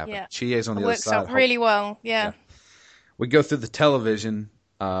 That's what happened. Yeah. Chie's on the It other works side. out really well. Yeah. We go through the television.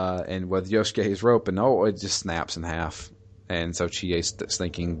 and with Yosuke's rope, and it just snaps in half. And so Chie's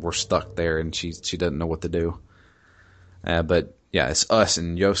thinking we're stuck there, and she doesn't know what to do. But yeah, it's us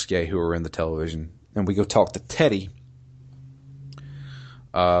and Yosuke who are in the television, and we go talk to Teddy,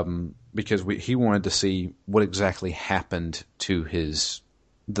 because he wanted to see what exactly happened to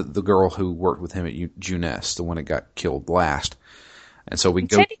the girl who worked with him at Junes, the one that got killed last. And so we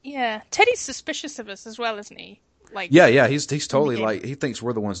go. Teddy's suspicious of us as well, isn't he? Like, yeah, he's totally like, he thinks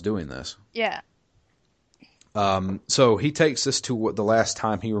we're the ones doing this. Yeah. So he takes us to the last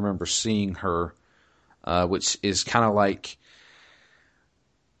time he remembers seeing her, which is kind of like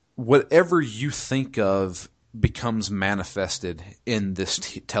whatever you think of becomes manifested in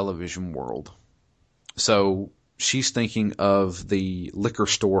this television world. So she's thinking of the liquor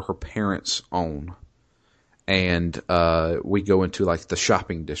store her parents own. And we go into like the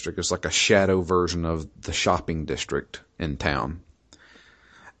shopping district. It's like a shadow version of the shopping district in town.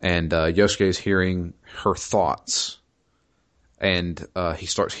 And Yosuke is hearing her thoughts. And he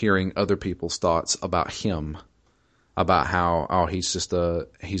starts hearing other people's thoughts about him. About how, he's a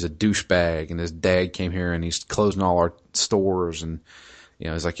douchebag, and his dad came here and he's closing all our stores, and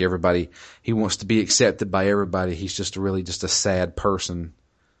it's like everybody, he wants to be accepted by everybody. He's just a sad person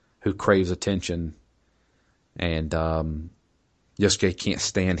who craves attention. And Yosuke can't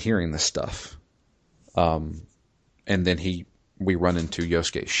stand hearing this stuff. And then we run into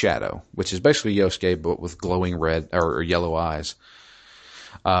Yosuke's shadow, which is basically Yosuke but with glowing red or yellow eyes.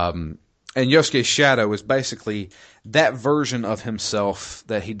 And Yosuke's shadow is basically that version of himself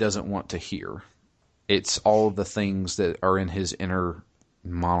that he doesn't want to hear. It's all the things that are in his inner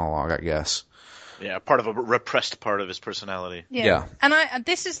monologue, I guess. Yeah, part of a repressed part of his personality. Yeah. And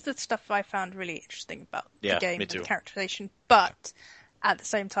this is the stuff I found really interesting about the game and the characterization. But at the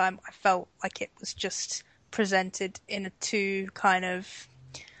same time, I felt like it was just presented in a too kind of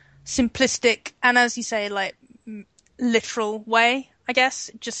simplistic and, as you say, like literal way, I guess.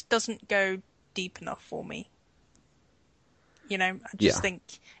 It just doesn't go deep enough for me. I just think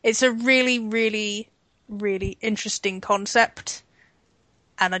it's a really, really, really interesting concept.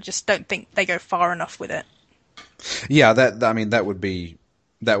 And I just don't think they go far enough with it. Yeah, that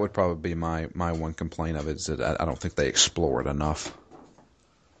would probably be my one complaint of it, is that I don't think they explore it enough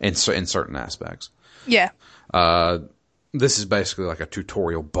in certain aspects. Yeah. This is basically like a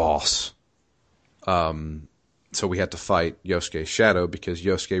tutorial boss. So we have to fight Yosuke's shadow because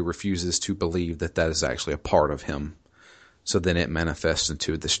Yosuke refuses to believe that is actually a part of him. So then it manifests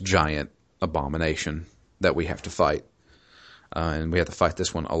into this giant abomination that we have to fight. And we have to fight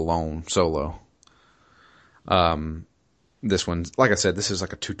this one alone, solo. This one's, like I said, this is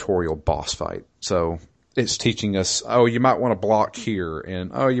like a tutorial boss fight. So it's teaching us, you might want to block here,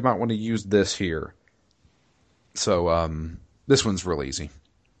 and you might want to use this here. So this one's real easy.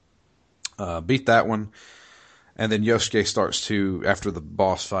 Beat that one. And then Yosuke starts to, after the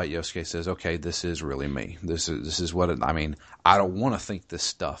boss fight, Yosuke says, okay, this is really me. This is what I don't want to think this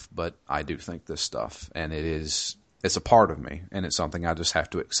stuff, but I do think this stuff. And it's a part of me, and it's something I just have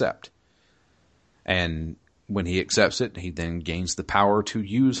to accept. And when he accepts it, he then gains the power to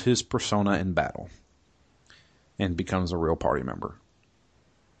use his persona in battle and becomes a real party member.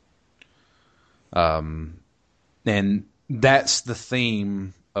 And that's the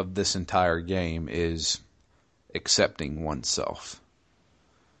theme of this entire game, is accepting oneself.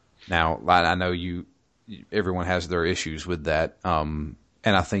 Now, I know everyone has their issues with that, and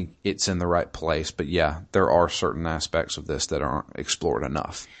I think it's in the right place. But yeah, there are certain aspects of this that aren't explored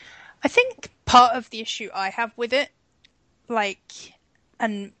enough. I think part of the issue I have with it,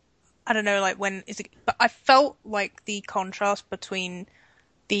 and I don't know, but I felt like the contrast between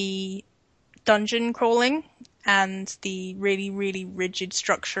the dungeon crawling and the really, really rigid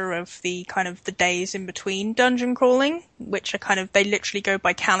structure of the kind of the days in between dungeon crawling, which are they literally go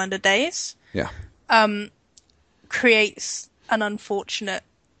by calendar days. Yeah. Creates an unfortunate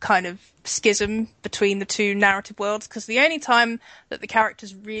kind of schism between the two narrative worlds, because the only time that the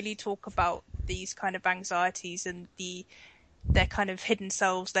characters really talk about these kind of anxieties and their kind of hidden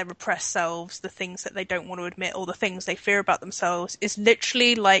selves, their repressed selves, the things that they don't want to admit, or the things they fear about themselves, is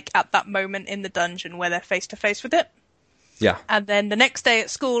literally at that moment in the dungeon where they're face to face with it. Yeah. And then the next day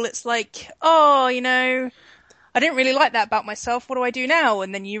at school, it's like, I didn't really like that about myself. What do I do now?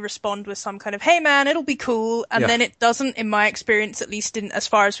 And then you respond with some kind of, hey man, it'll be cool. And then it doesn't, in my experience, at least as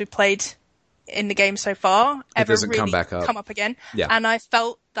far as we've played in the game so far, ever really come up again. Yeah. And I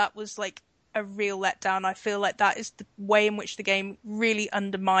felt that was a real letdown. I feel like that is the way in which the game really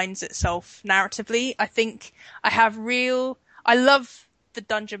undermines itself narratively. I think I love the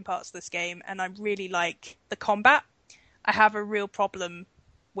dungeon parts of this game, and I really like the combat. I have a real problem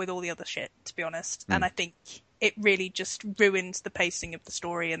with all the other shit, to be honest. And I think it really just ruins the pacing of the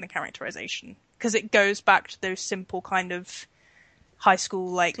story and the characterization, because it goes back to those simple kind of high school,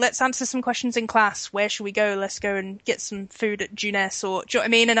 like, let's answer some questions in class. Where should we go? Let's go and get some food at Juness, or, do you know what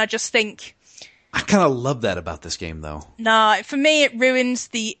I mean? And I just think, I kind of love that about this game, though. nah, for me, it ruins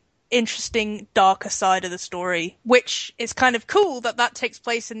the interesting, darker side of the story, which is kind of cool that takes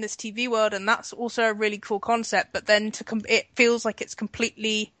place in this TV world, and that's also a really cool concept. But then it feels like it's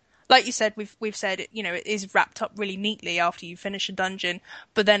completely, like you said, we've said it, you know, it is wrapped up really neatly after you finish a dungeon,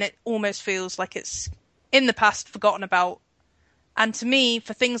 but then it almost feels like it's in the past, forgotten about. And to me,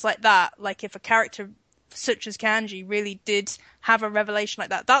 for things like that, like if a character such as Kanji really did have a revelation like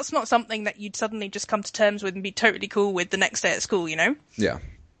that, that's not something that you'd suddenly just come to terms with and be totally cool with the next day at school, you know? Yeah.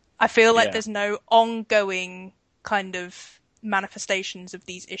 I feel like there's no ongoing kind of manifestations of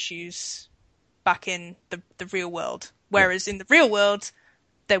these issues back in the real world. Whereas in the real world,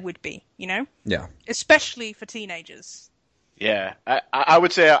 there would be, you know? Yeah. Especially for teenagers. Yeah, I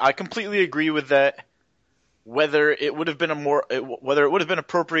would say I completely agree with that. Whether it would have been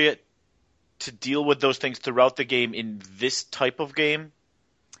appropriate to deal with those things throughout the game in this type of game,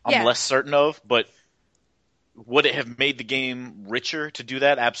 I'm less certain of, but would it have made the game richer to do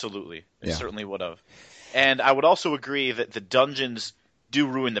that? Absolutely. It certainly would have. And I would also agree that the dungeons do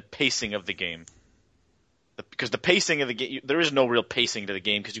ruin the pacing of the game. Because the pacing of the game, there is no real pacing to the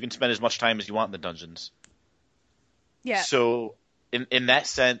game because you can spend as much time as you want in the dungeons. Yeah. So in that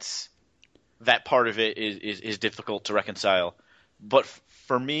sense, that part of it is difficult to reconcile. But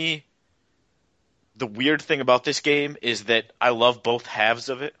for me, the weird thing about this game is that I love both halves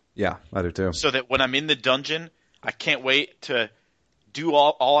of it. Yeah, I do too. So that when I'm in the dungeon, I can't wait to do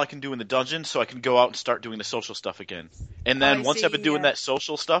all I can do in the dungeon so I can go out and start doing the social stuff again. And then once I've been doing that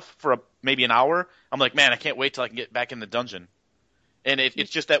social stuff for maybe an hour, I'm like, man, I can't wait till I can get back in the dungeon. And it's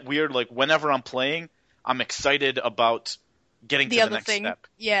just that weird, like, whenever I'm playing, I'm excited about getting to the next step.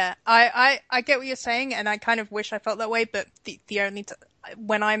 Yeah, I get what you're saying, and I kind of wish I felt that way, but the only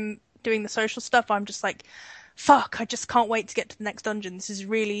when I'm doing the social stuff, I'm just like, fuck, I just can't wait to get to the next dungeon. This is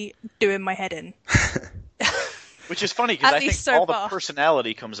really doing my head in. Which is funny, because I think all far. the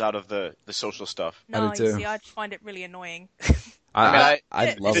personality comes out of the social stuff. No, I do you too. see, I just find it really annoying. I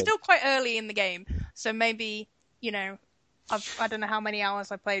love It's it. still quite early in the game, so maybe, you know, I don't know how many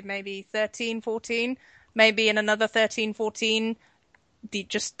hours I played, maybe 13, 14, maybe in another 13, 14, the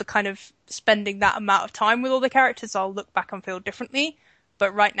kind of spending that amount of time with all the characters, I'll look back and feel differently.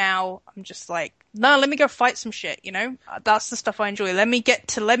 But right now, I'm just like, no, let me go fight some shit, you know? That's the stuff I enjoy. Let me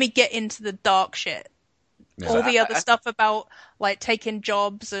get into the dark shit. Yeah. All the other stuff about, like, taking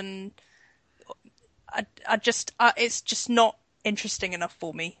jobs and it's just not interesting enough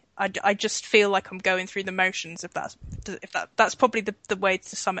for me. I just feel like I'm going through the motions, if that's probably the way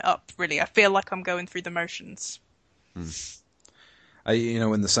to sum it up, really. I feel like I'm going through the motions. In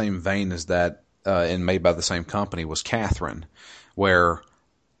the same vein as that, and made by the same company, was Catherine, where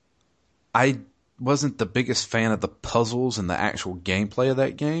I wasn't the biggest fan of the puzzles and the actual gameplay of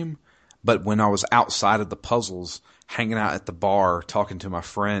that game, but when I was outside of the puzzles, hanging out at the bar, talking to my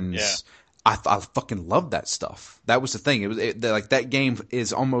friends, I fucking loved that stuff. That was the thing. Like that game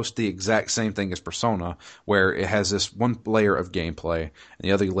is almost the exact same thing as Persona, where it has this one layer of gameplay, and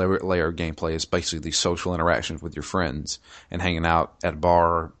the other layer of gameplay is basically these social interactions with your friends and hanging out at a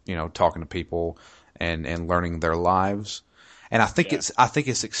bar, you know, talking to people and learning their lives. And I think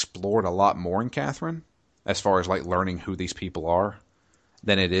it's explored a lot more in Catherine, as far as like learning who these people are,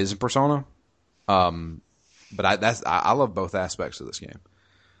 than it is in Persona. But I love both aspects of this game.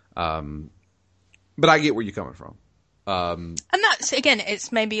 But I get where you're coming from. And that's, again,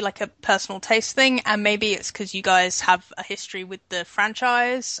 it's maybe like a personal taste thing, and maybe it's because you guys have a history with the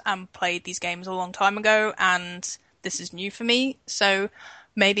franchise and played these games a long time ago, and this is new for me. So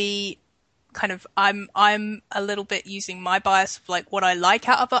maybe kind of I'm a little bit using my bias of like what I like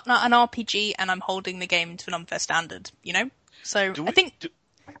out of an RPG, and I'm holding the game to an unfair standard, you know? So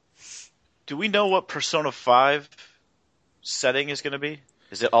do we know what Persona 5 setting is going to be?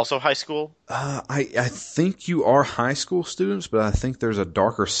 Is it also high school? I think you are high school students, but I think there's a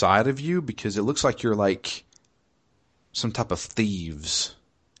darker side of you because it looks like you're like some type of thieves.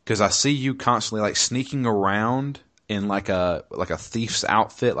 Because I see you constantly like sneaking around in like a thief's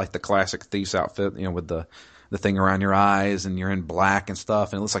outfit, like the classic thief's outfit, you know, with the thing around your eyes, and you're in black and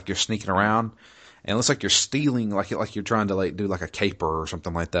stuff, and it looks like you're sneaking around, and it looks like you're stealing, like you're trying to like do like a caper or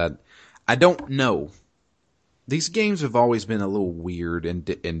something like that. I don't know. These games have always been a little weird and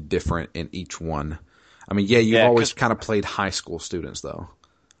different in each one. I mean, you've always kind of played high school students, though.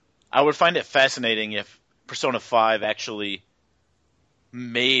 I would find it fascinating if Persona 5 actually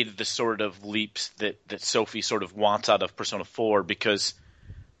made the sort of leaps that Sophie sort of wants out of Persona 4, because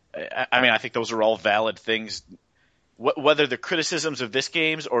I mean, I think those are all valid things, whether they're criticisms of this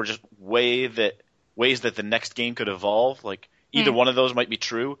game's or just ways that the next game could evolve. Like, either one of those might be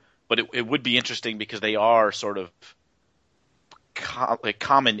true, but it would be interesting because they are sort of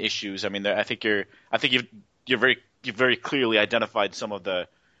common issues. I mean, I think you've very clearly identified some of the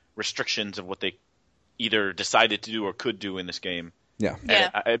restrictions of what they either decided to do or could do in this game. Yeah. Yeah.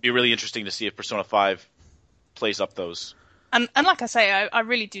 And it'd be really interesting to see if Persona 5 plays up those. And like I say, I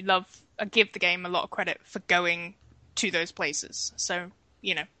really do I give the game a lot of credit for going to those places. So,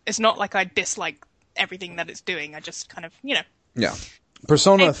 it's not like I dislike everything that it's doing. I just kind of, Yeah.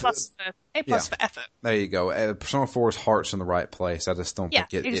 Persona... A+ for effort. There you go. Persona 4's heart's in the right place. I just don't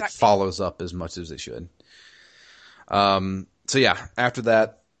think it follows up as much as it should. So yeah, after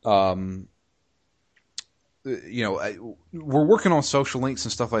that, we're working on social links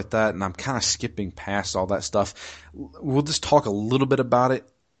and stuff like that, and I'm kind of skipping past all that stuff. We'll just talk a little bit about it.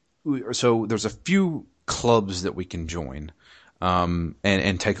 So there's a few clubs that we can join,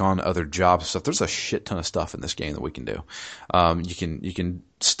 and take on other jobs and stuff. There's a shit ton of stuff in this game that we can do. You can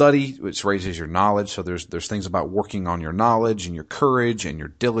study, which raises your knowledge. So there's things about working on your knowledge and your courage and your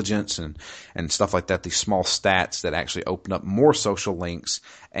diligence and stuff like that. These small stats that actually open up more social links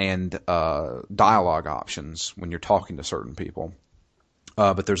and dialogue options when you're talking to certain people.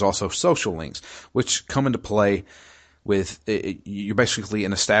 But there's also social links, which come into play with you're basically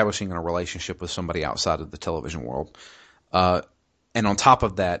in establishing a relationship with somebody outside of the television world. And on top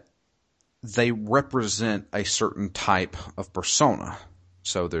of that, they represent a certain type of persona.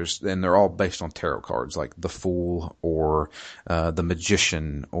 So they're all based on tarot cards, like the Fool or the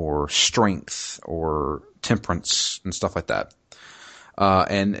Magician or Strength or Temperance and stuff like that.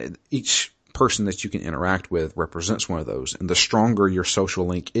 And each person that you can interact with represents one of those. And the stronger your social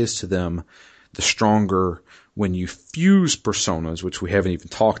link is to them, the stronger when you fuse personas, which we haven't even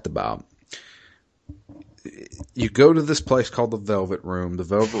talked about. You go to this place called the Velvet Room. The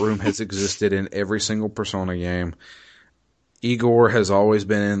Velvet Room has existed in every single Persona game. Igor has always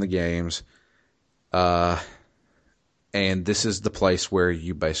been in the games. And this is the place where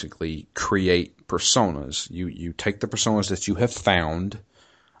you basically create personas. You take the personas that you have found,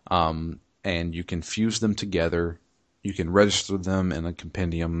 and you can fuse them together. You can register them in a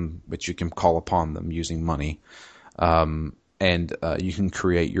compendium, but you can call upon them using money. And you can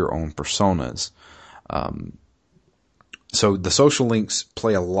create your own personas. So the social links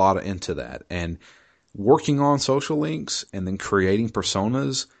play a lot into that, and working on social links and then creating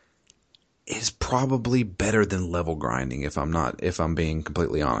personas is probably better than level grinding if I'm being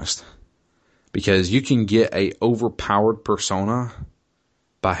completely honest, because you can get a overpowered persona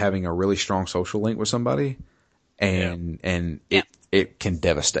by having a really strong social link with somebody, and it can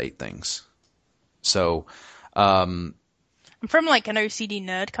devastate things. So, from like an OCD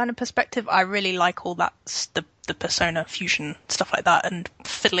nerd kind of perspective, I really like all that, the persona fusion, stuff like that, and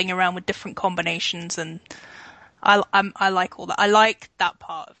fiddling around with different combinations, and I like all that. I like that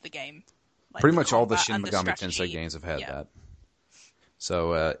part of the game. Like pretty much all the Shin Megami Tensei games have had that.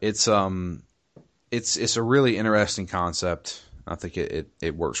 So it's a really interesting concept. I think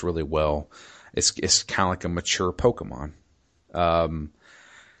it works really well. It's kind of like a mature Pokemon.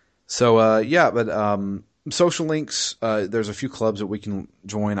 Social links, there's a few clubs that we can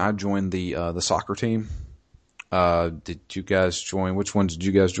join. I joined the soccer team. Did you guys join? Which one did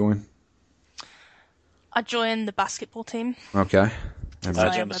you guys join? I joined the basketball team. Okay. And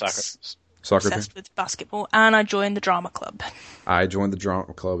I joined the soccer obsessed team? with basketball, and I joined the drama club. I joined the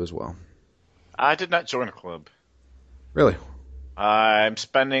drama club as well. I did not join a club. Really? I'm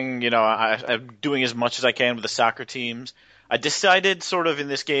spending, I'm doing as much as I can with the soccer teams. I decided sort of in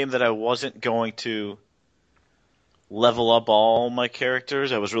this game that I wasn't going to level up all my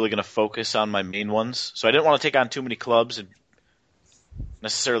characters. I was really going to focus on my main ones. So I didn't want to take on too many clubs and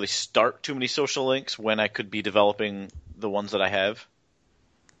necessarily start too many social links when I could be developing the ones that I have.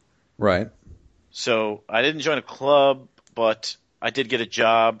 Right. So I didn't join a club, but I did get a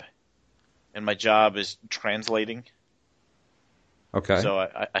job, and my job is translating. Okay. So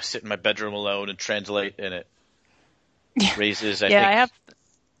I sit in my bedroom alone and translate, and it raises, I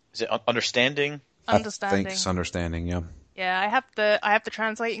is it understanding? Understanding. I think it's understanding, yeah. Yeah, I have the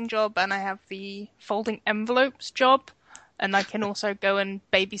translating job, and I have the folding envelopes job, and I can also go and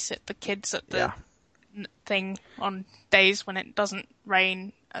babysit the kids at the thing on days when it doesn't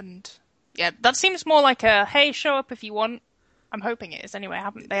rain. And yeah, that seems more like a hey, show up if you want. I'm hoping it is anyway.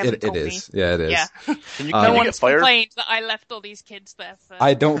 They haven't told me. It is. Yeah, it is. Yeah. Can you No get one's fired? complained that I left all these kids there for.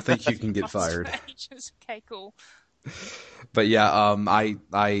 I don't think you can get fired. Okay, cool. But yeah,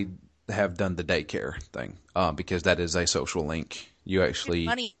 I have done the daycare thing because that is a social link. You actually,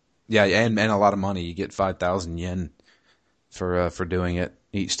 Money. yeah, and a lot of money. You get 5,000 yen for doing it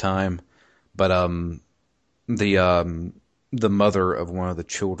each time. But the mother of one of the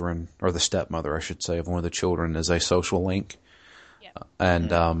children, or the stepmother, I should say, of one of the children, is a social link, Yeah.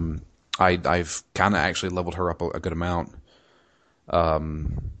 and I've kind of actually leveled her up a good amount.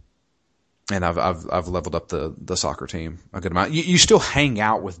 And I've leveled up the soccer team a good amount. You still hang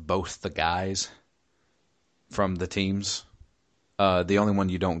out with both the guys from the teams. The only one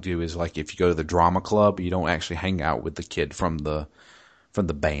you don't do is like if you go to the drama club, you don't actually hang out with the kid from the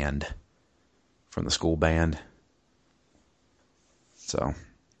band, from the school band. So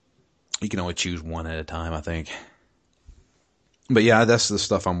you can only choose one at a time, I think. But yeah, that's the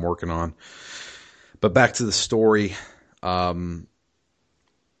stuff I'm working on. But back to the story.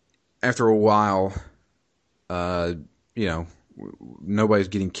 After a while, nobody's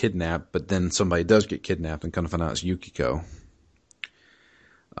getting kidnapped, but then somebody does get kidnapped, and kind of find out it's Yukiko.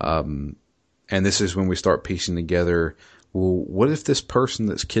 And this is when we start piecing together, well, what if this person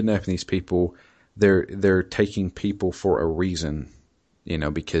that's kidnapping these people, they're taking people for a reason,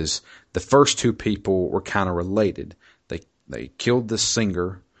 because the first two people were kind of related. They killed this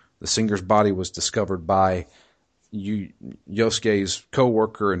singer. The singer's body was discovered by Yosuke's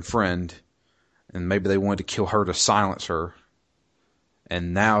co-worker and friend, and maybe they wanted to kill her to silence her.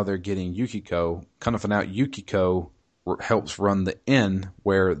 And now they're getting Yukiko. Kind of find out Yukiko helps run the inn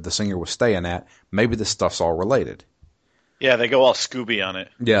where the singer was staying at. Maybe this stuff's all related. Yeah, they go all Scooby on it.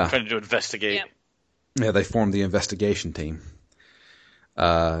 Yeah. Trying to investigate. Yeah, they formed the investigation team.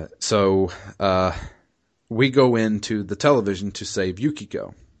 So we go into the television to save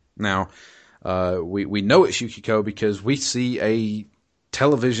Yukiko. Now, we know it's Yukiko because we see a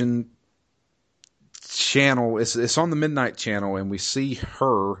television channel. It's on the Midnight Channel, and we see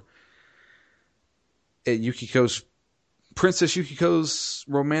her at Princess Yukiko's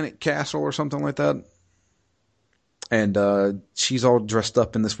romantic castle or something like that. And she's all dressed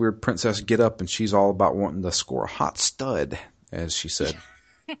up in this weird princess getup, and she's all about wanting to score a hot stud, as she said.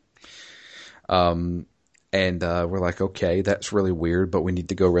 And we're like, okay, that's really weird, but we need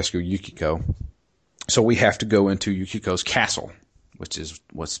to go rescue Yukiko. So we have to go into Yukiko's castle, which is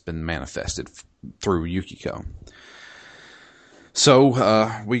what's been manifested through Yukiko.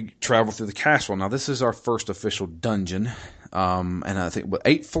 So we travel through the castle. Now, this is our first official dungeon. And I think,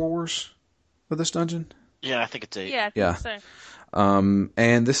 8 floors for this dungeon? Yeah, I think it's 8. Yeah, I think so.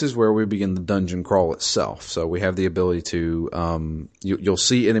 And this is where we begin the dungeon crawl itself. So we have the ability to, you'll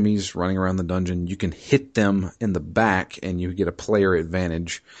see enemies running around the dungeon. You can hit them in the back, and you get a player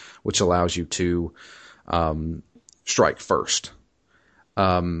advantage, which allows you to strike first.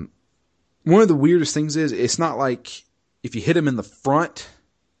 One of the weirdest things is, it's not like if you hit them in the front,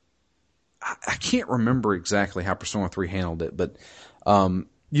 I can't remember exactly how Persona 3 handled it, but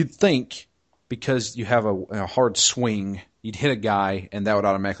you'd think because you have a hard swing, you'd hit a guy, and that would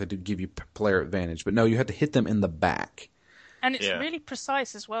automatically give you player advantage. But no, you have to hit them in the back. And it's really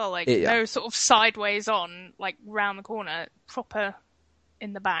precise as well. Like, Yeah. no sort of sideways on, like, round the corner. Proper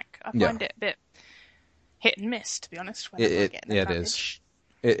in the back. I find it a bit hit and miss, to be honest. Whenever I get an advantage.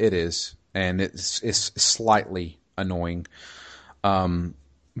 It is. And it's slightly annoying.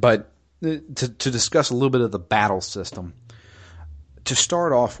 But to discuss a little bit of the battle system, to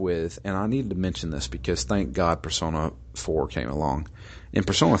start off with, and I needed to mention this because thank God Persona 4 came along. In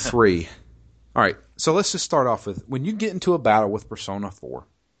Persona 3, all right, so let's just start off with, when you get into a battle with Persona 4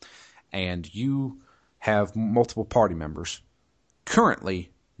 and you have multiple party members,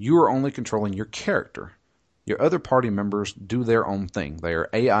 currently you are only controlling your character. Your other party members do their own thing. They are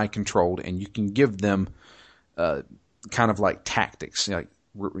AI controlled, and you can give them kind of like tactics, like,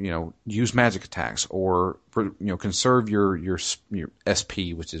 use magic attacks, or conserve your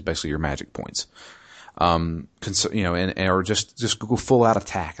SP, which is basically your magic points. Or just go full out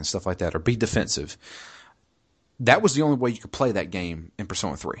attack and stuff like that, or be defensive. That was the only way you could play that game in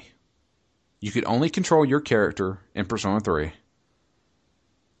Persona 3. You could only control your character in Persona 3,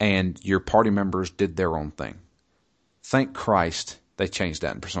 and your party members did their own thing. Thank Christ they changed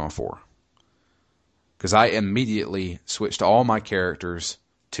that in Persona 4. Because I immediately switched all my characters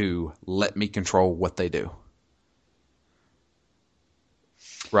to let me control what they do.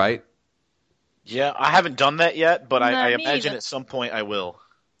 Right? Yeah, I haven't done that yet, but No, I me imagine either. at some point I will.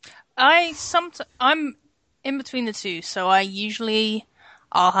 I'm in between the two, so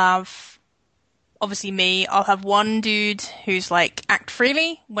I'll have, obviously me, I'll have one dude who's like act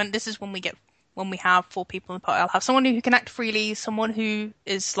freely. When we have 4 people in the party, I'll have someone who can act freely, someone who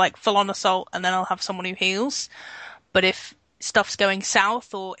is like full on assault, and then I'll have someone who heals. But if stuff's going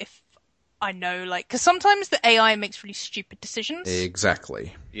south, or if I know, like, because sometimes the AI makes really stupid decisions.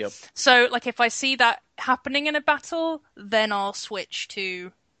 Exactly. Yep. So, like, if I see that happening in a battle, then I'll switch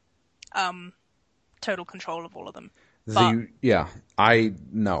to total control of all of them. I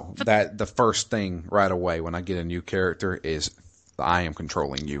know that the first thing right away when I get a new character is I am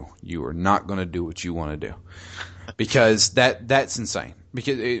controlling you. You are not going to do what you want to do, because that's insane.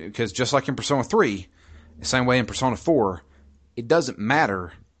 Because just like in Persona 3, the same way in Persona 4, it doesn't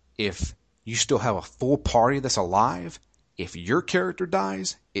matter if you still have a full party that's alive. If your character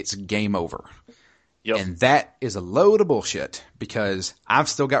dies, it's game over. Yep. And that is a load of bullshit, because I've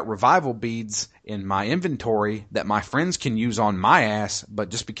still got revival beads in my inventory that my friends can use on my ass, but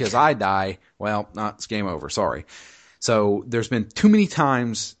just because I die, well, it's game over. Sorry. So there's been too many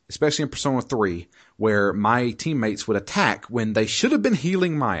times, especially in Persona 3, where my teammates would attack when they should have been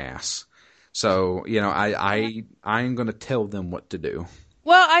healing my ass. So, I am going to tell them what to do.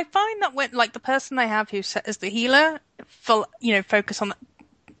 Well, I find that when, like, the person I have who's set as the healer, focus on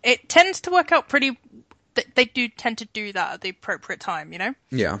it tends to work out pretty. They do tend to do that at the appropriate time, Yeah.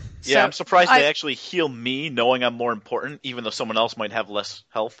 Yeah, So I'm surprised they actually heal me, knowing I'm more important, even though someone else might have less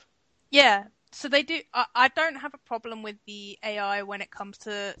health. Yeah, so they do. I don't have a problem with the AI when it comes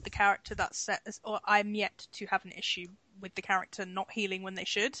to the character that's set as, or I'm yet to have an issue with the character not healing when they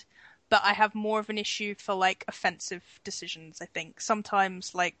should. But I have more of an issue for, like, offensive decisions, I think.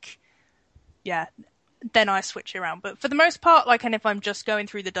 Sometimes, like, yeah, then I switch around. But for the most part, like, and if I'm just going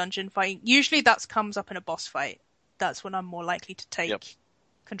through the dungeon fighting, usually that comes up in a boss fight. That's when I'm more likely to take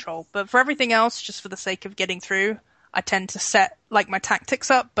control. But for everything else, just for the sake of getting through, I tend to set, like, my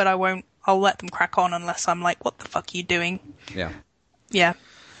tactics up, but I'll let them crack on unless I'm like, what the fuck are you doing? Yeah. Yeah.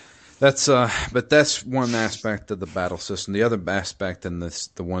 But that's one aspect of the battle system. The other aspect, and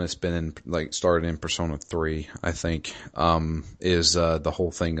the one that's been started in Persona 3, I think, is the whole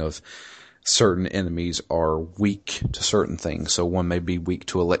thing of certain enemies are weak to certain things. So one may be weak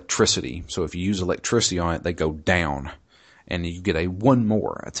to electricity. So if you use electricity on it, they go down, and you get a one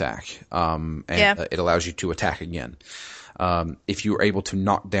more attack. It allows you to attack again. If you are able to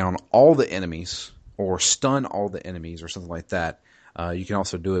knock down all the enemies or stun all the enemies or something like that, you can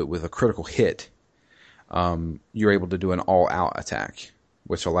also do it with a critical hit. You're able to do an all-out attack,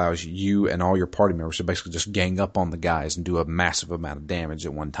 which allows you and all your party members to basically just gang up on the guys and do a massive amount of damage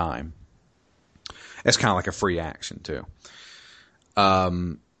at one time. It's kind of like a free action, too.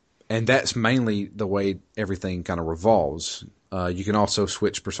 And that's mainly the way everything kind of revolves. You can also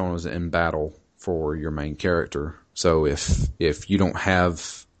switch personas in battle for your main character. So if you don't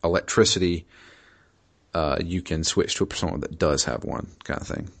have electricity, you can switch to a persona that does have one, kind of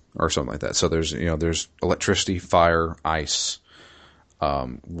thing, or something like that. So there's electricity, fire, ice,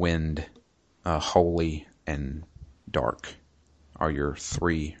 wind, holy, and dark are your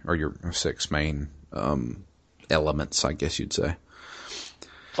 6 main elements, I guess you'd say.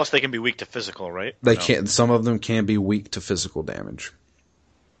 Plus, they can be weak to physical, right? They can. Some of them can be weak to physical damage.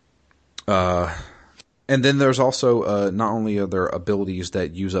 And then there's also, not only are there abilities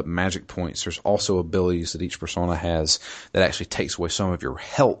that use up magic points, there's also abilities that each persona has that actually takes away some of your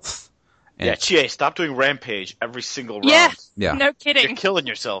health. And Chie, stop doing Rampage every single Yeah, round. Yeah. No kidding. You're killing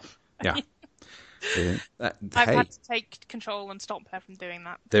yourself. Yeah. I've had to take control and stop her from doing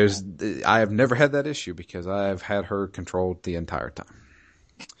that. I have never had that issue because I've had her controlled the entire time.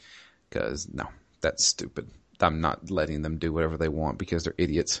 Because, no, that's stupid. I'm not letting them do whatever they want because they're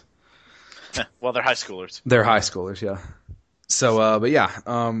idiots. Well, they're high schoolers. They're high schoolers, yeah. So, but yeah,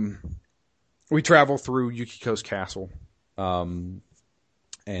 we travel through Yukiko's castle, and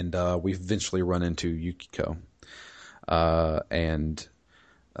we eventually run into Yukiko. And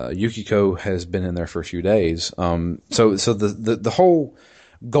Yukiko has been in there for a few days. So the whole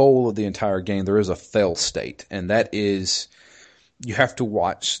goal of the entire game, there is a fail state, and that is you have to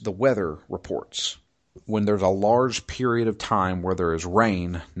watch the weather reports. When there's a large period of time where there is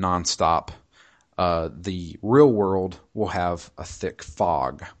rain nonstop, the real world will have a thick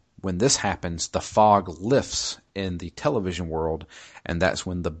fog. When this happens, the fog lifts in the television world, and that's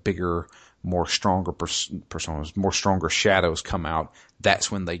when the bigger, more stronger personas, more stronger shadows come out.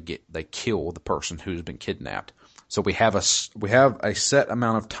 That's when they kill the person who's been kidnapped. So we have a set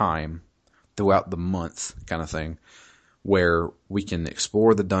amount of time throughout the month, kind of thing, where we can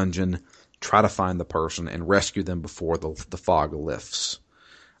explore the dungeon, try to find the person, and rescue them before the fog lifts.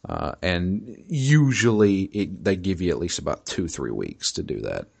 And usually they give you at least about 2-3 weeks to do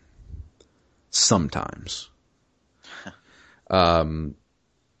that. Sometimes. So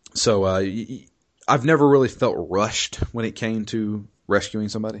I've never really felt rushed when it came to rescuing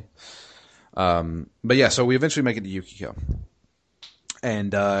somebody. But yeah, so we eventually make it to Yukiko.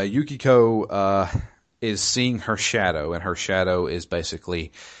 And Yukiko is seeing her shadow, and her shadow is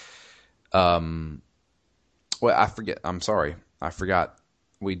basically... well, I forget. I'm sorry. I forgot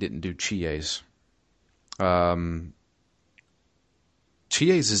we didn't do Chie's.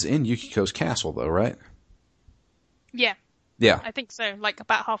 Chie's is in Yukiko's castle, though, right? Yeah, Yeah. I think so. Like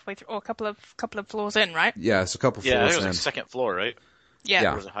about halfway through, or a couple of floors in, right? Yeah, it's a couple Yeah, I floors think it was in. like second floor, right?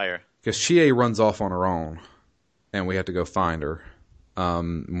 Yeah. Or was it higher? Because Chie runs off on her own, and we have to go find her.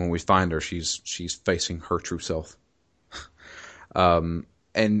 When we find her, she's facing her true self. And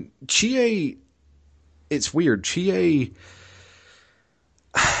Chie, it's weird. Chie,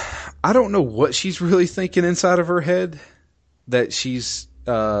 I don't know what she's really thinking inside of her head. That she's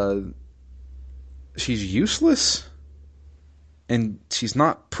useless, and she's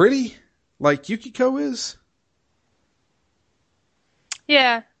not pretty like Yukiko is.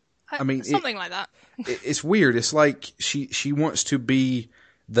 Yeah. I mean, something like that. It's weird. It's like she wants to be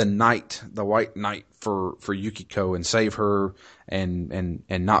the knight, the white knight for Yukiko, and save her, and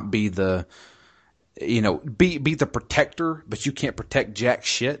not be the, be the protector, but you can't protect jack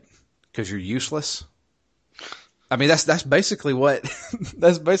shit because you're useless. I mean, that's basically what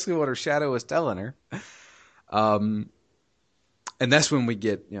her shadow is telling her. And that's when we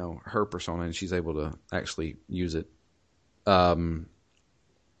get her persona, and she's able to actually use it.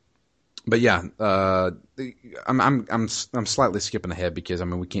 But yeah, I'm slightly skipping ahead because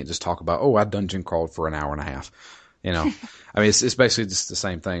we can't just talk about I dungeon crawled for an hour and a half, I mean it's basically just the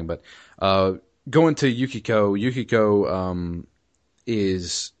same thing. But going to Yukiko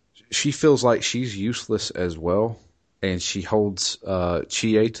she feels like she's useless as well, and she holds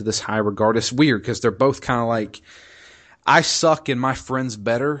Chie to this high regard. It's weird because they're both kind of like, I suck and my friend's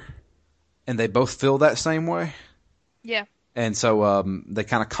better, and they both feel that same way. Yeah. And so they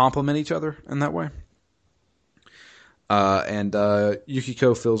kind of complement each other in that way. And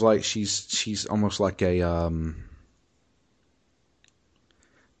Yukiko feels like she's almost like a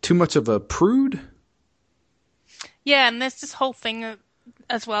too much of a prude. Yeah, and there's this whole thing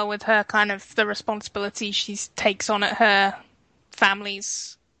as well with her kind of the responsibility she takes on at her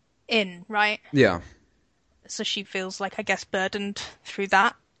family's inn, right? Yeah. So she feels like, I guess, burdened through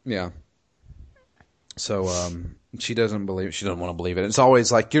that. Yeah. So she doesn't want to believe it. It's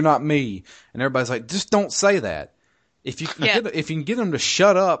always like, you're not me, and everybody's like, just don't say that. If you can get them to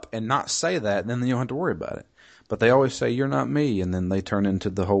shut up and not say that, then you don't have to worry about it. But they always say, you're not me, and then they turn into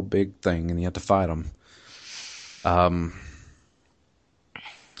the whole big thing, and you have to fight them. And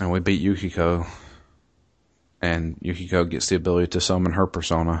we beat Yukiko, and Yukiko gets the ability to summon her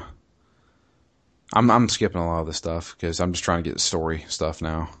persona. I'm skipping a lot of this stuff because I'm just trying to get story stuff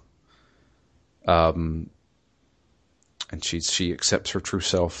now. And she accepts her true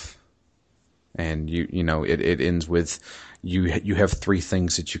self, and it ends with you have 3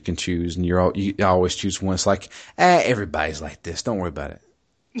 things that you can choose, and you always choose one. It's like, everybody's like this, don't worry about it.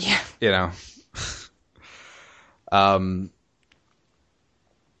 Yeah.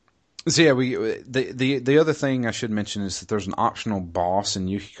 So yeah, the other thing I should mention is that there's an optional boss in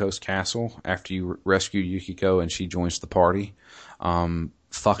Yukiko's castle after you rescue Yukiko and she joins the party.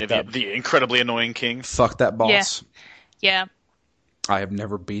 The incredibly annoying king. Fuck that boss. Yeah. I have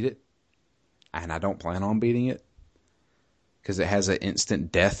never beat it, and I don't plan on beating it because it has an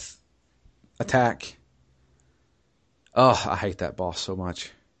instant death attack. Oh, I hate that boss so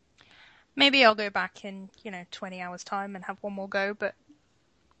much. Maybe I'll go back in 20 hours time and have one more go, but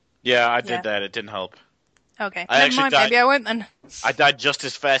yeah, I did that. It didn't help. okay. Maybe I won't then. I died just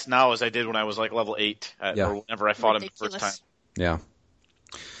as fast now as I did when I was like level 8 or whenever I fought him the first time. Yeah.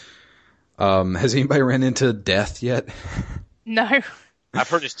 Has anybody ran into death yet? No. I've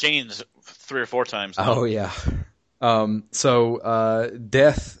heard his chains 3 or 4 times now. Oh yeah. So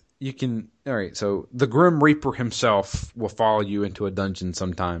death, you can. All right. So the Grim Reaper himself will follow you into a dungeon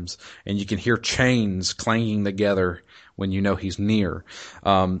sometimes, and you can hear chains clanging together when you know he's near.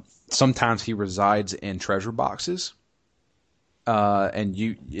 Sometimes he resides in treasure boxes, and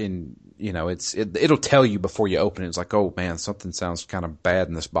it'll tell you before you open it. It's like, oh man, something sounds kind of bad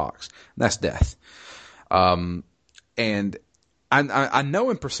in this box. And that's death. And I know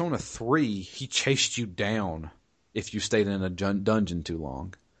in Persona 3 he chased you down if you stayed in a dungeon too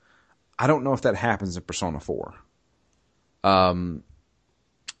long. I don't know if that happens in Persona 4.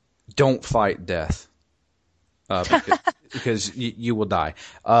 Don't fight death. Because you will die.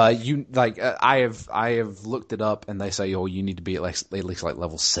 I have looked it up, and they say, you need to be at least like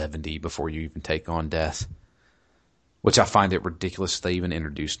level 70 before you even take on death, which I find it ridiculous they even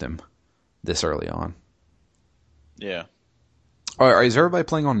introduced him this early on. Yeah. All right, is everybody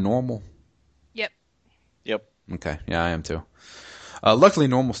playing on normal? Okay, yeah, I am too. Luckily,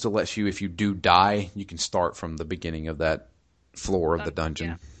 normal still lets you, if you do die, you can start from the beginning of that floor of the dungeon.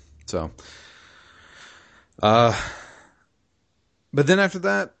 Yeah. So, but then after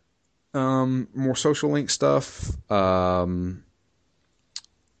that, more social link stuff.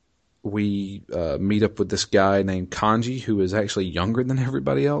 We meet up with this guy named Kanji, who is actually younger than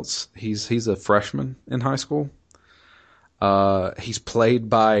everybody else. He's a freshman in high school. He's played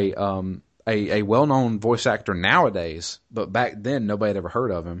by a well-known voice actor nowadays, but back then nobody had ever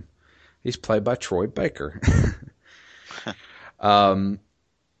heard of him. He's played by Troy Baker. In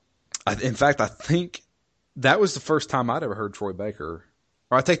fact, I think that was the first time I'd ever heard Troy Baker.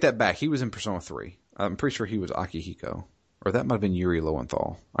 Or I take that back. He was in Persona 3. I'm pretty sure he was Akihiko. Or that might have been Yuri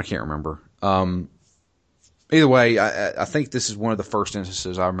Lowenthal. I can't remember. Either way, I think this is one of the first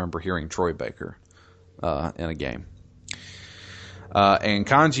instances I remember hearing Troy Baker in a game. And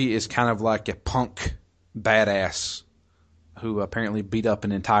Kanji is kind of like a punk badass who apparently beat up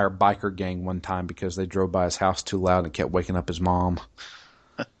an entire biker gang one time because they drove by his house too loud and kept waking up his mom.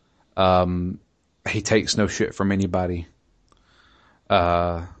 He takes no shit from anybody.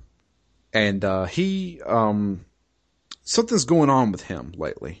 Something's going on with him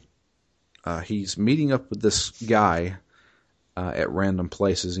lately. He's meeting up with this guy at random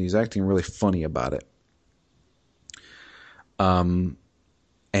places, and he's acting really funny about it. At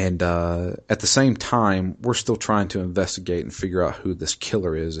the same time, we're still trying to investigate and figure out who this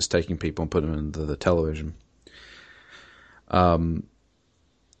killer is taking people and putting them into the television.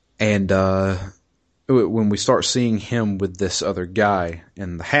 When we start seeing him with this other guy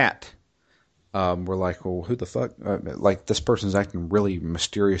in the hat, we're like, well, who the fuck? Like, this person's acting really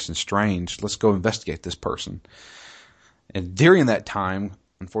mysterious and strange. Let's go investigate this person. And during that time,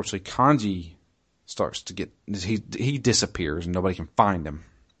 unfortunately, Kanji starts to get... He disappears and nobody can find him.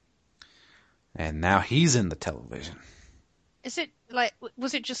 And now he's in the television. Is it, like,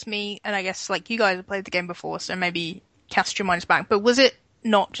 was it just me, and I guess, like, you guys have played the game before, so maybe cast your minds back, but was it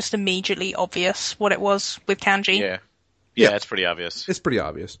not just immediately obvious what it was with Kanji? Yeah, it's pretty obvious. It's pretty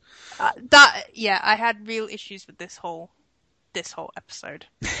obvious. I had real issues with this whole episode.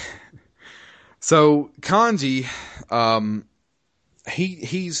 So Kanji,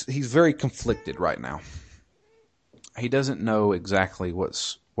 he's very conflicted right now. He doesn't know exactly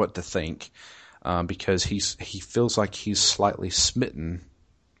what to think, because he feels like he's slightly smitten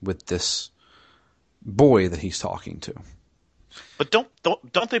with this boy that he's talking to. But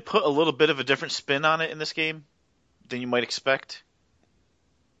don't they put a little bit of a different spin on it in this game than you might expect?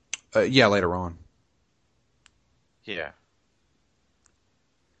 Yeah, later on. Yeah.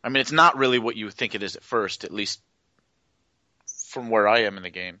 I mean, it's not really what you think it is at first, at least from where I am in the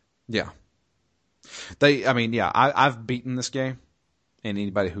game. Yeah. I've beaten this game, and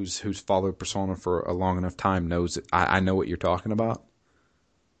anybody who's followed Persona for a long enough time knows that I know what you're talking about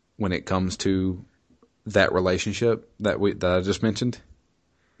when it comes to that relationship that I just mentioned.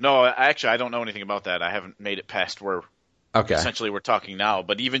 No, actually, I don't know anything about that. I haven't made it past where essentially we're talking now.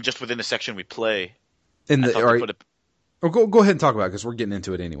 But even just within the section we play, go ahead and talk about it, because we're getting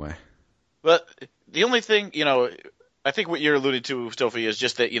into it anyway. But the only thing, I think what you're alluding to, Sophie, is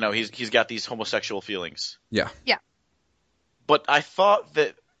just that, he's got these homosexual feelings. Yeah. Yeah. But I thought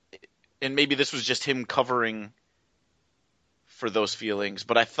that, and maybe this was just him covering for those feelings,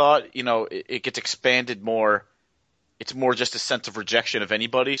 but I thought, it gets expanded more. It's more just a sense of rejection of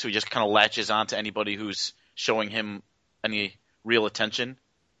anybody, so he just kind of latches on to anybody who's showing him any real attention.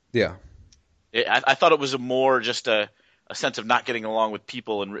 Yeah. I thought it was more just a sense of not getting along with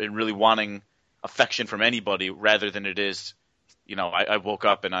people and really wanting affection from anybody, rather than it is, I woke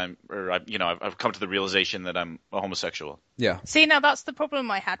up and I've come to the realization that I'm a homosexual. Yeah. See, now that's the problem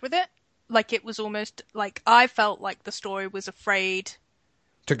I had with it. Like, it was almost like I felt like the story was afraid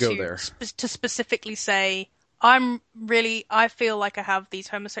to go there. To specifically say, I feel like I have these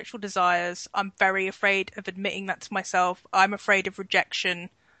homosexual desires. I'm very afraid of admitting that to myself. I'm afraid of rejection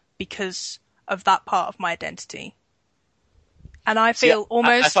because of that part of my identity. And I feel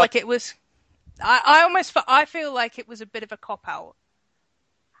like it was, I feel like it was a bit of a cop-out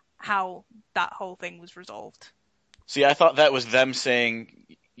how that whole thing was resolved. See, I thought that was them saying,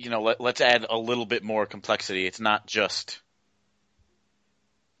 let's add a little bit more complexity. It's not just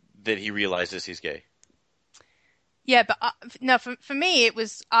that he realizes he's gay. Yeah, but no, for me it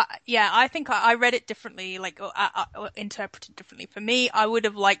was, I think I read it differently, or interpreted differently. For me, I would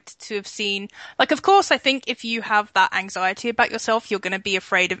have liked to have seen, of course, I think if you have that anxiety about yourself, you're going to be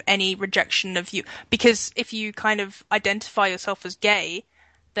afraid of any rejection of you, because if you kind of identify yourself as gay,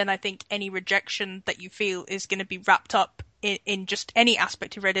 then I think any rejection that you feel is going to be wrapped up in just any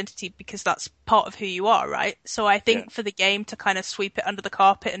aspect of your identity, because that's part of who you are, right? So I think for the game to kind of sweep it under the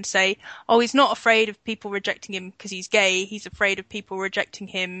carpet and say, oh, he's not afraid of people rejecting him because he's gay, he's afraid of people rejecting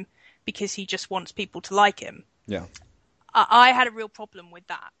him because he just wants people to like him. Yeah. I had a real problem with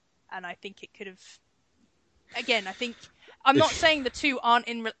that, and I think it could have... Again, I think... I'm not saying the two aren't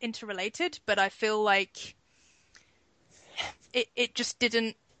interrelated, but I feel like it just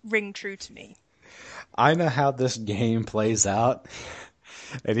didn't ring true to me. I know how this game plays out,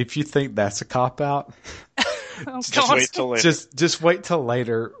 and if you think that's a cop-out, Just wait till later. just wait till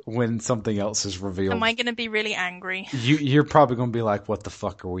later when something else is revealed. Am I going to be really angry? You're probably going to be like, "What the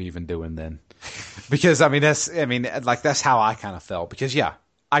fuck are we even doing then?" Because that's how I kind of felt. Because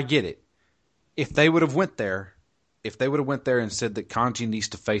I get it. If they would have went there and said that Kanji needs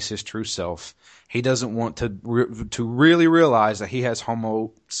to face his true self, he doesn't want to really realize that he has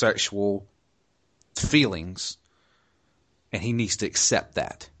homosexual feelings, and he needs to accept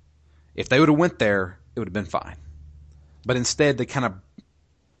that. If they would have went there, it would have been fine. But instead, they kind of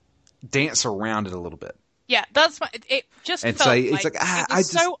dance around it a little bit. Yeah, that's what it just And felt so like. it's like, It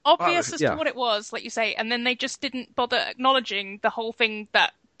was so obvious as yeah. to what it was, like you say, and then they just didn't bother acknowledging the whole thing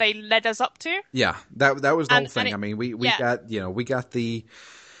that they led us up to. Yeah, that was the whole thing. I mean, we got the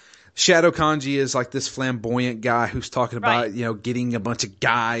Shadow Kanji is like this flamboyant guy who's talking about, getting a bunch of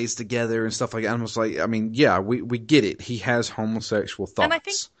guys together and stuff like that. I was like, I mean, we get it. He has homosexual thoughts. And I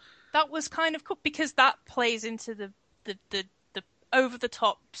think that was kind of cool because that plays into the over the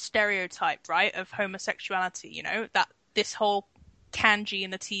top stereotype, right, of homosexuality, that this whole Kanji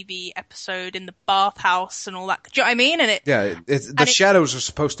in the TV episode in the bathhouse and all that. Do you know what I mean? And Shadows are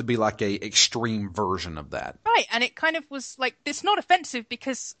supposed to be like a extreme version of that. Right, and it kind of was like, it's not offensive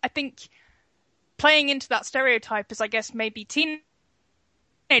because I think playing into that stereotype is, I guess, maybe teenage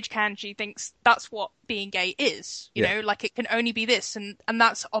Kanji thinks that's what being gay is, you know, like it can only be this, and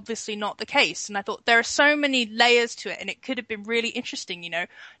that's obviously not the case. And I thought there are so many layers to it, and it could have been really interesting,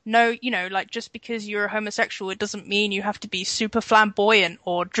 like just because you're a homosexual, it doesn't mean you have to be super flamboyant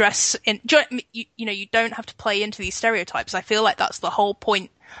or dress in, you don't have to play into these stereotypes. I feel like that's the whole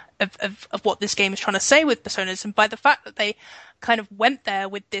point of what this game is trying to say with Personas, and by the fact that they kind of went there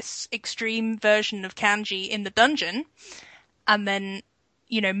with this extreme version of Kanji in the dungeon, and then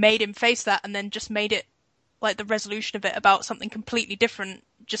made him face that, and then just made it like the resolution of it about something completely different.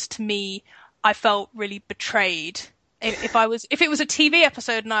 Just to me, I felt really betrayed. If it was a TV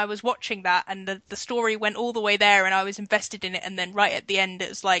episode and I was watching that and the story went all the way there and I was invested in it, and then right at the end it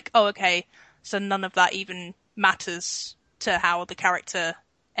was like, oh, okay, so none of that even matters to how the character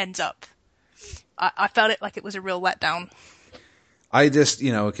ends up. I felt it like it was a real letdown. I just,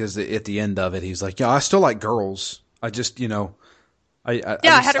 because at the end of it, he's like, I still like girls. I just, I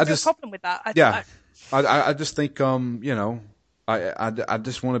had a real problem with that. I just think, I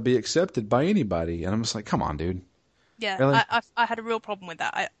just want to be accepted by anybody. And I'm just like, come on, dude. Yeah, really? I had a real problem with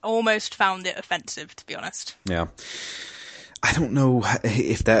that. I almost found it offensive, to be honest. Yeah. I don't know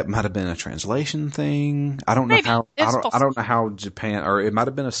if that might have been a translation thing. I don't Maybe. know how. It's I don't know how Japan, or it might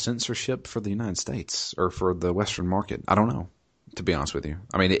have been a censorship for the United States or for the Western market. I don't know, to be honest with you.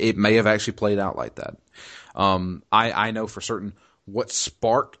 I mean, it may have actually played out like that. I know for certain what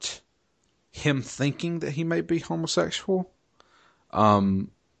sparked him thinking that he may be homosexual.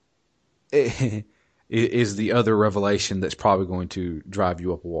 Is the other revelation that's probably going to drive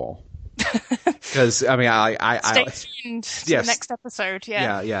you up a wall. Because I mean, stay tuned to the next episode.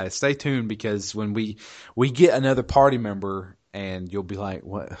 Yeah. Stay tuned, because when we get another party member, and you'll be like,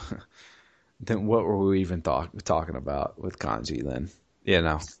 what? Then what were we even talking about with Kanji? Then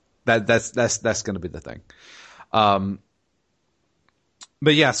that's going to be the thing.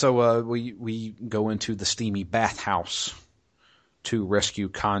 But yeah, so we go into the steamy bathhouse to rescue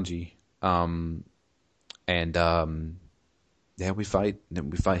Kanji. We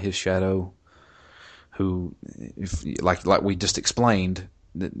fight his shadow, who, like we just explained,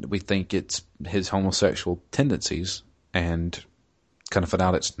 we think it's his homosexual tendencies, and kind of found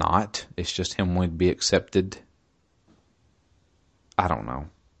out it's not. It's just him wanting to be accepted. I don't know.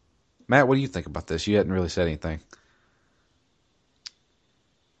 Matt, what do you think about this? You hadn't really said anything.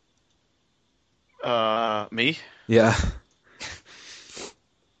 Me? Yeah.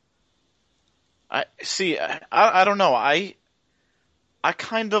 I don't know. I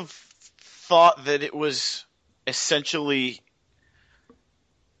kind of thought that it was essentially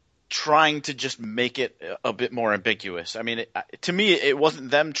trying to just make it a bit more ambiguous. I mean, to me, it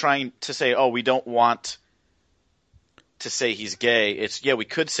wasn't them trying to say, oh, we don't want to say he's gay. It's, we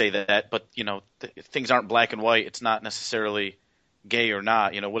could say that, but, things aren't black and white. It's not necessarily gay or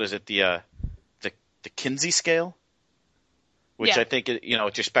not. What is it? The Kinsey scale? which Yeah. I think, it's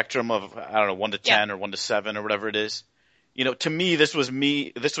your spectrum of, I don't know, 1 to 10 or 1 to 7 or whatever it is. To me, this was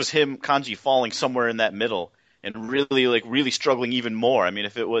him, Kanji, falling somewhere in that middle and really struggling even more. I mean,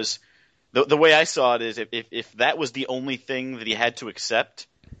 if it was, the way I saw it is if that was the only thing that he had to accept,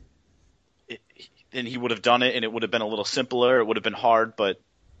 then he would have done it and it would have been a little simpler. It would have been hard, but,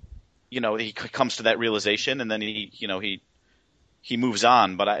 he comes to that realization and then he moves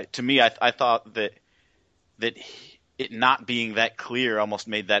on. But to me, I thought that it not being that clear almost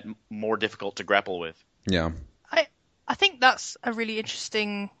made that more difficult to grapple with. Yeah. I think that's a really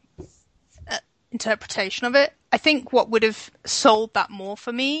interesting interpretation of it. I think what would have sold that more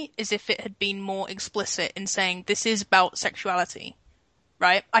for me is if it had been more explicit in saying this is about sexuality,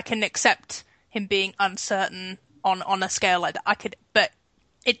 right? I can accept him being uncertain on a scale like that. But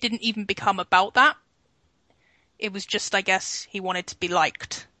it didn't even become about that. It was just, I guess, he wanted to be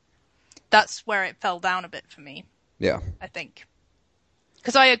liked. That's where it fell down a bit for me. Yeah. I think.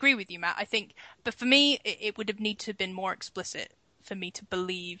 Because I agree with you, Matt. I think, but for me, it would have needed to have been more explicit for me to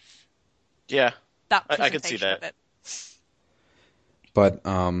believe. Yeah, that I could see that. Of it. But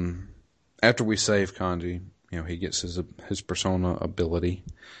after we save Kanji, he gets his persona ability,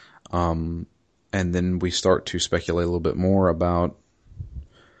 and then we start to speculate a little bit more about.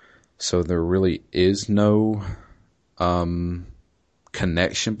 So there really is no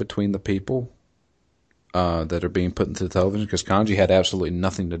connection between the people that are being put into the television, because Kanji had absolutely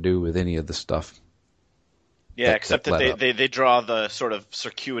nothing to do with any of the stuff. Yeah, except that they draw the sort of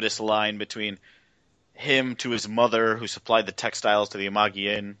circuitous line between him to his mother, who supplied the textiles to the Amagi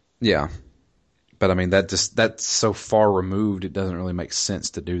Inn. Yeah, but I mean that's so far removed, it doesn't really make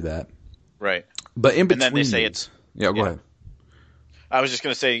sense to do that. Right. But in between, and then they say it's go ahead. I was just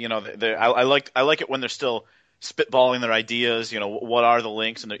going to say, I like it when they're still spitballing their ideas. What are the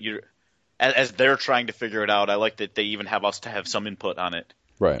links, and as they're trying to figure it out. I like that they even have us to have some input on it.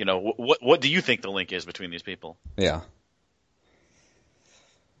 Right. What do you think the link is between these people? Yeah.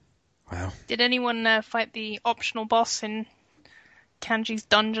 Wow. Did anyone fight the optional boss in Kanji's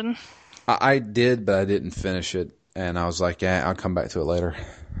dungeon? I did, but I didn't finish it, and I was like, yeah, I'll come back to it later.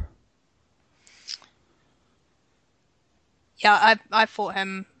 Yeah, I fought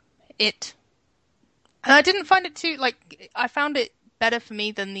him. And I didn't find it too, I found it better for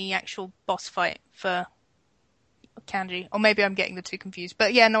me than the actual boss fight for Kanji. Or maybe I'm getting the two confused.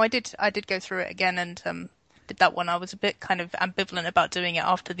 But yeah, no, I did go through it again and did that one. I was a bit kind of ambivalent about doing it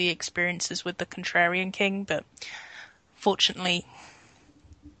after the experiences with the Contrarian King, but fortunately,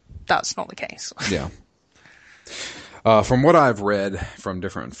 that's not the case. Yeah. From what I've read from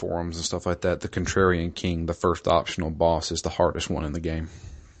different forums and stuff like that, the Contrarian King, the first optional boss, is the hardest one in the game.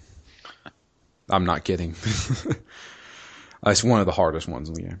 I'm not kidding. It's one of the hardest ones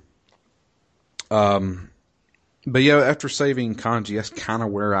in the game. But yeah, after saving Kanji, that's kind of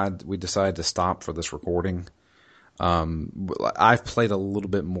where we decided to stop for this recording. I've played a little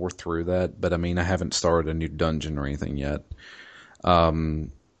bit more through that, but I mean, I haven't started a new dungeon or anything yet.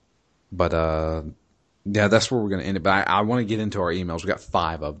 Yeah, that's where we're going to end it. But I want to get into our emails. We got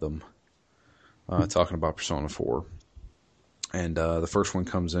 5 of them talking about Persona 4. And the first one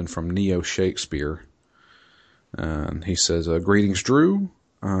comes in from Neo Shakespeare. And he says, greetings, Drew.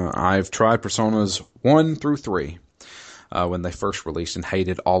 I've tried Personas 1 through 3 when they first released and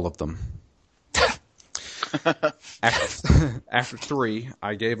hated all of them. After 3,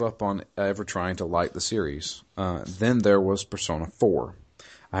 I gave up on ever trying to like the series. Then there was Persona 4.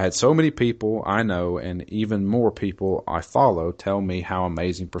 I had so many people I know and even more people I follow tell me how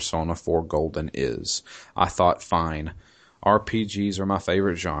amazing Persona 4 Golden is. I thought, fine. RPGs are my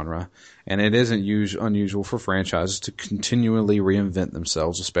favorite genre, and it isn't unusual for franchises to continually reinvent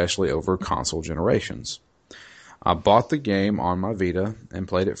themselves, especially over console generations. I bought the game on my Vita and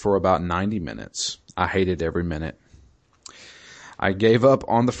played it for about 90 minutes. I hated every minute. I gave up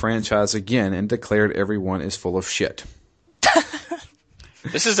on the franchise again and declared everyone is full of shit.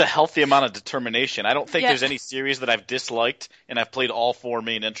 This is a healthy amount of determination. I don't think there's any series that I've disliked, and I've played all 4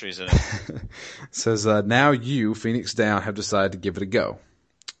 main entries in it. Says, now you, Phoenix Down, have decided to give it a go.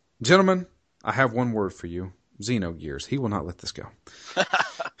 Gentlemen, I have one word for you. Xenogears. He will not let this go.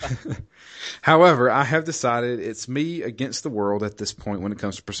 However, I have decided it's me against the world at this point when it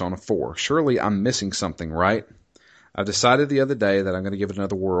comes to Persona 4. Surely I'm missing something, right? I've decided the other day that I'm going to give it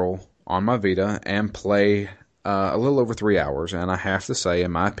another whirl on my Vita and play a little over 3 hours, and I have to say,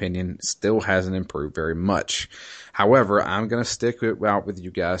 in my opinion, it still hasn't improved very much. However, I'm going to stick it out with you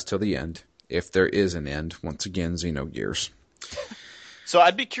guys till the end, if there is an end. Once again, Xenogears. So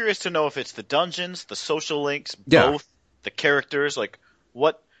I'd be curious to know if it's the dungeons, the social links, both, the characters, like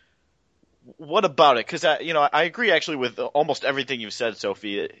what what about it? Because I agree actually with almost everything you've said,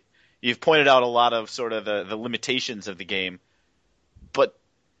 Sophie. You've pointed out a lot of sort of the limitations of the game, but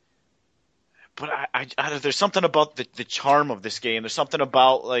there's something about the charm of this game. There's something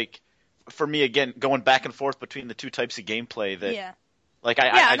about, like, for me, again, going back and forth between the two types of gameplay that, Yeah. like,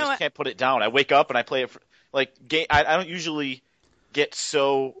 I just can't put it down. I wake up and I play it. I don't usually get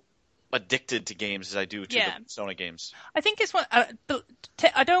so addicted to games as I do to the Persona games. I think it's one.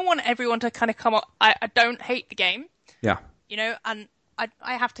 I don't want everyone to kind of come up. I don't hate the game. Yeah. And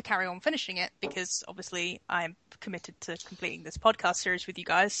I have to carry on finishing it because obviously I'm committed to completing this podcast series with you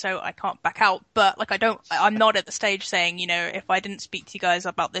guys, so I can't back out. But I'm not at the stage saying, if I didn't speak to you guys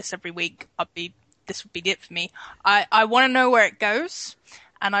about this every week, this would be it for me. I want to know where it goes,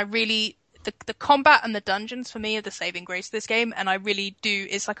 and I really, the combat and the dungeons for me are the saving grace of this game, and I really do.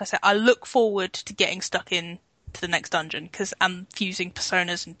 It's like I said, I look forward to getting stuck in to the next dungeon because I'm fusing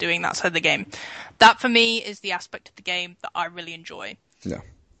personas and doing that side of the game. That for me is the aspect of the game that I really enjoy. Yeah.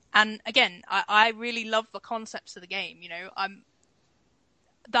 And again, I really love the concepts of the game.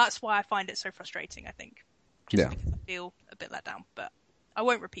 That's why I find it so frustrating, I think. Just because I feel a bit let down, but I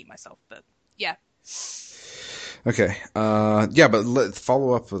won't repeat myself, but yeah. Okay. But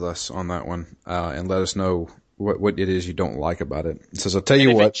follow up with us on that one, and let us know what it is you don't like about it. It says, I'll tell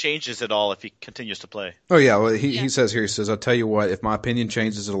you if what. it changes at all if he continues to play. Oh, yeah. Well, he says here, I'll tell you what, if my opinion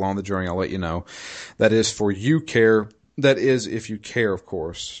changes along the journey, I'll let you know. That is for you care. That is, if you care, of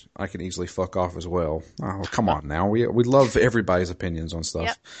course. I can easily fuck off as well. Oh, come on now. We love everybody's opinions on stuff.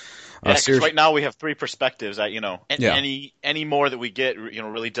 Yep. Yeah, because right now we have three perspectives. Any more that we get,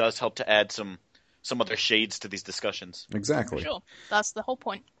 really does help to add some other shades to these discussions. Exactly. Sure. That's the whole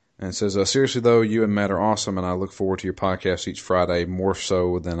point. And it says, seriously though, you and Matt are awesome, and I look forward to your podcast each Friday more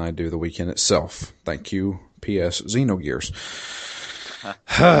so than I do the weekend itself. Thank you. P.S. Xenogears.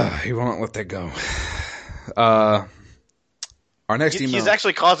 He will not let that go. Our next email. He's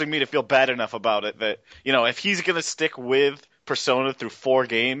actually causing me to feel bad enough about it that, if he's going to stick with Persona through 4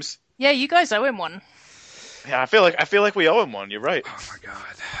 games. Yeah, you guys owe him one. Yeah, I feel like we owe him one. You're right. Oh my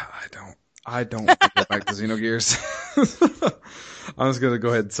God. I don't want to go back to Xenogears. I'm just going to go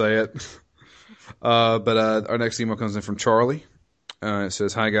ahead and say it. But our next email comes in from Charlie. It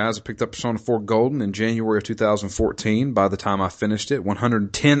says, hi guys, I picked up Persona 4 Golden in January of 2014. By the time I finished it,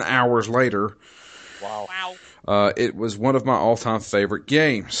 110 hours later. Wow. It was one of my all-time favorite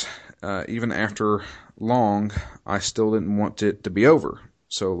games. Even after long, I still didn't want it to be over.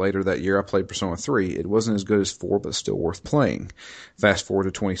 So later that year, I played Persona 3. It wasn't as good as 4, but still worth playing. Fast forward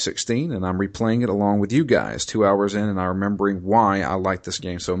to 2016, and I'm replaying it along with you guys. 2 hours in, and I'm remembering why I like this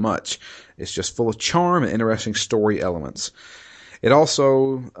game so much. It's just full of charm and interesting story elements. It's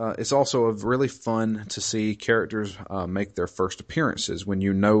also really fun to see characters make their first appearances when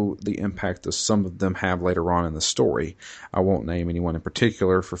you know the impact that some of them have later on in the story. I won't name anyone in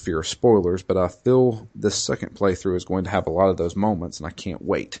particular for fear of spoilers, but I feel this second playthrough is going to have a lot of those moments, and I can't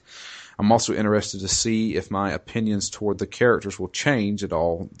wait. I'm also interested to see if my opinions toward the characters will change at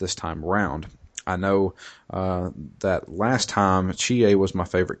all this time around. I know that last time Chie was my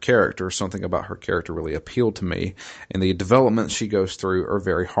favorite character. Something about her character really appealed to me, and the developments she goes through are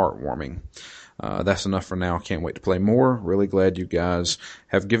very heartwarming. That's enough for now. Can't wait to play more. Really glad you guys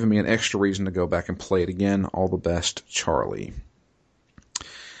have given me an extra reason to go back and play it again. All the best, Charlie.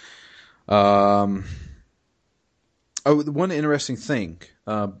 One interesting thing.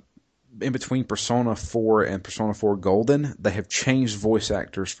 In between Persona 4 and Persona 4 Golden, they have changed voice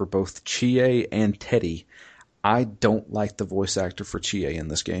actors for both Chie and Teddy. I don't like the voice actor for Chie in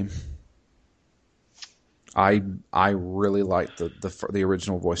this game. I really like the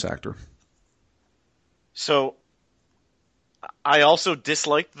original voice actor. So, I also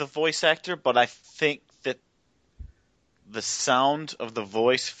disliked the voice actor, but I think that the sound of the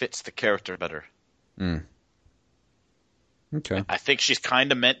voice fits the character better. Okay. I think she's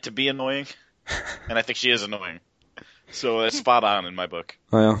kind of meant to be annoying, and I think she is annoying. So it's spot on in my book.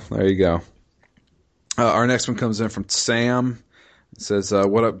 Well, there you go. Our next one comes in from Sam. It says,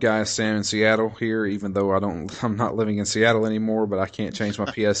 what up, guys? Sam in Seattle here, even though I'm not living in Seattle anymore, but I can't change my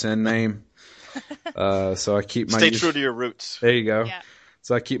PSN name. So I keep my... Stay true to your roots. There you go. Yeah.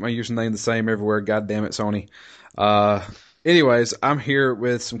 So I keep my username the same everywhere. God damn it, Sony. Anyways, I'm here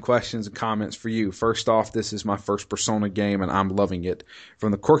with some questions and comments for you. First off, this is my first Persona game, and I'm loving it.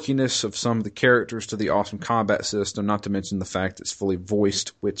 From the quirkiness of some of the characters to the awesome combat system, not to mention the fact it's fully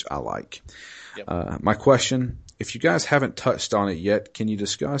voiced, which I like. Yep. My question, if you guys haven't touched on it yet, can you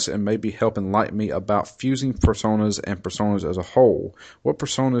discuss and maybe help enlighten me about fusing Personas and Personas as a whole? What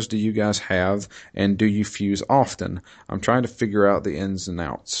Personas do you guys have, and do you fuse often? I'm trying to figure out the ins and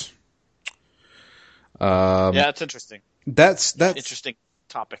outs. Yeah, it's interesting. That's Interesting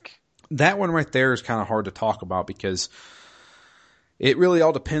topic. That one right there is kind of hard to talk about because it really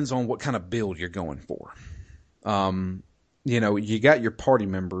all depends on what kind of build you're going for. You got your party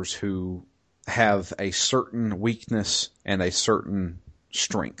members who have a certain weakness and a certain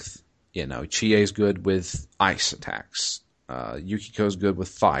strength. Chie's good with ice attacks. Yukiko's good with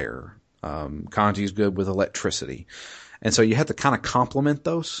fire. Kanji's good with electricity. And so you have to kind of complement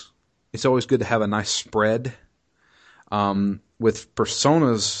those. It's always good to have a nice spread. With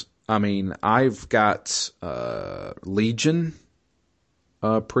personas, I've got Legion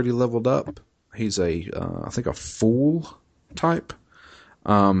pretty leveled up. He's I think a fool type.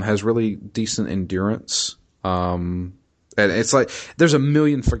 Has really decent endurance. And it's like there's a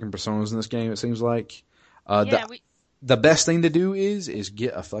million freaking personas in this game, it seems like. The best thing to do is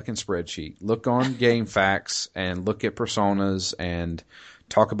get a fucking spreadsheet. Look on GameFAQs and look at personas and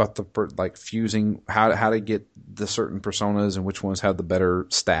talk about the fusing, how to get the certain personas and which ones have the better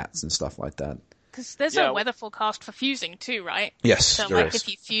stats and stuff like that. Because there's a weather forecast for fusing too, right? Yes, so there is. If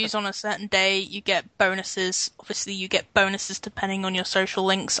you fuse on a certain day, you get bonuses. Obviously, you get bonuses depending on your social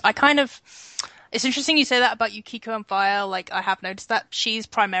links. It's interesting you say that about Yukiko and Fire. I have noticed that she's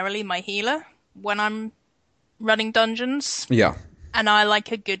primarily my healer when I'm running dungeons. Yeah. And I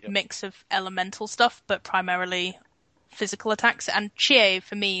like a good mix of elemental stuff, but primarily physical attacks. And Chie,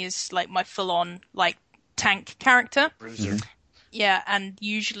 for me, is my full-on, tank character. Bruiser. Yeah, and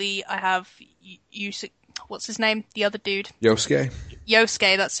usually I have what's his name? The other dude? Yosuke,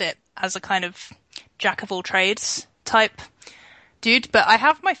 that's it. As a kind of jack-of-all-trades type dude. But I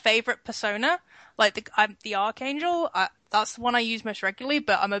have my favorite persona, the Archangel. That's the one I use most regularly,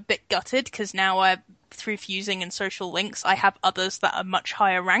 but I'm a bit gutted because now through fusing and social links, I have others that are much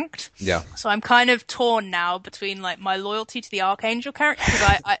higher ranked. Yeah. So I'm kind of torn now between my loyalty to the Archangel character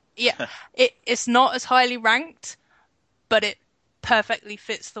because it's not as highly ranked, but it perfectly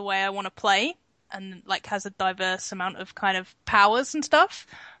fits the way I want to play and has a diverse amount of kind of powers and stuff.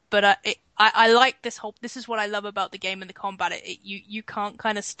 But I like this is what I love about the game and the combat. You can't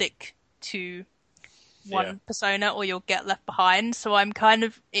kind of stick to one persona or you'll get left behind. So I'm kind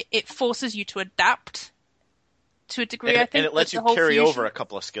of, it forces you to adapt to a degree, I think. And it lets you carry over a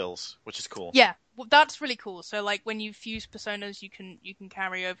couple of skills, which is cool. Yeah, well, that's really cool. So when you fuse personas, you can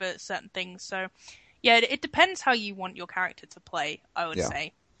carry over certain things. So yeah, it depends how you want your character to play, I would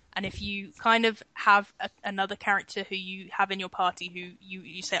say. And if you kind of have another character who you have in your party who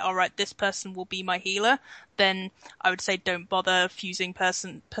you say, all right, this person will be my healer, then I would say don't bother fusing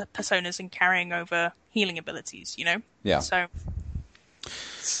personas and carrying over healing abilities, Yeah. So.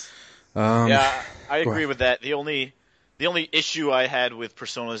 I agree with that. The only issue I had with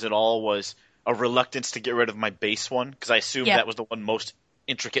personas at all was a reluctance to get rid of my base one, because I assumed that was the one most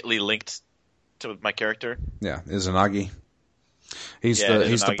intricately linked to my character. Yeah, Izanagi. He's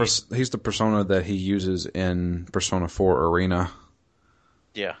the persona that he uses in Persona 4 Arena.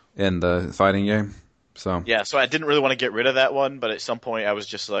 Yeah. In the fighting game. So I didn't really want to get rid of that one, but at some point I was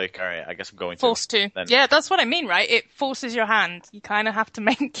just like, all right, I guess I'm going to. Forced to. Then. Yeah, that's what I mean, right? It forces your hand. You kind of have to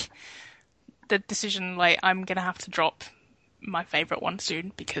make the decision, I'm going to have to drop my favorite one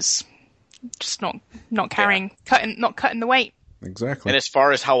soon because just not carrying, not cutting the weight. Exactly. And as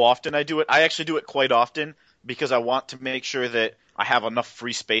far as how often I do it, I actually do it quite often because I want to make sure that I have enough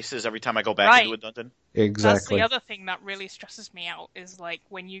free spaces every time I go back into a dungeon. Exactly. That's the other thing that really stresses me out is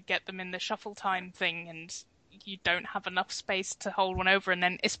when you get them in the shuffle time thing and you don't have enough space to hold one over, and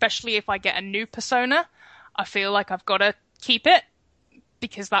then especially if I get a new persona, I feel like I've got to keep it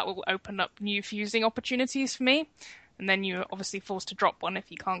because that will open up new fusing opportunities for me. And then you're obviously forced to drop one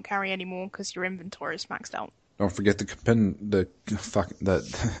if you can't carry anymore because your inventory is maxed out. Don't forget don't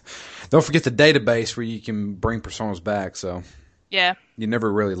forget the database where you can bring personas back. So yeah, you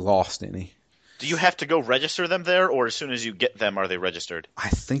never really lost any. Do you have to go register them there, or as soon as you get them, are they registered? I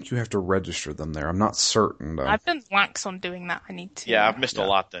think you have to register them there. I'm not certain though. I've been lax on doing that. I need to. Yeah, I've missed a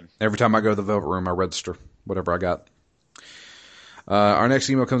lot then. Every time I go to the Velvet Room, I register whatever I got. Our next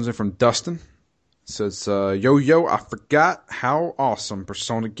email comes in from Dustin. It says, yo, I forgot how awesome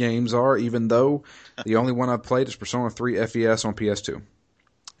Persona games are, even though the only one I've played is Persona 3 FES on PS2.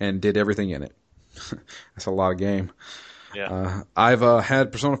 And did everything in it. That's a lot of game. Yeah. I've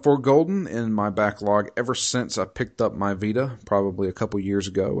had Persona 4 Golden in my backlog ever since I picked up my Vita, probably a couple years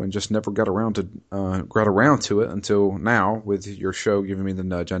ago, and just never got around to it until now, with your show giving me the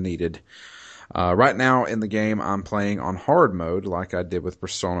nudge I needed. Right now in the game, I'm playing on hard mode, like I did with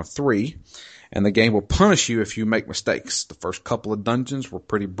Persona 3. And the game will punish you if you make mistakes. The first couple of dungeons were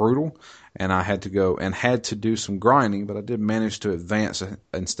pretty brutal, and I had to do some grinding, but I did manage to advance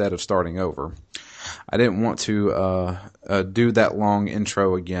instead of starting over. I didn't want to do that long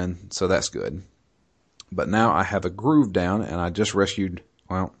intro again, so that's good. But now I have a groove down, and I just rescued.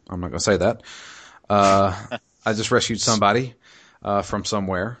 Well, I'm not going to say that. I just rescued somebody from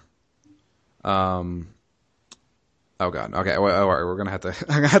somewhere. Oh God. Okay. Well, all right. We're gonna have to.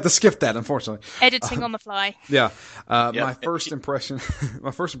 I'm gonna have to skip that, unfortunately. Editing on the fly. Yeah. My first impression.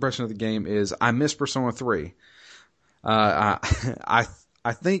 My first impression of the game is I miss Persona 3. I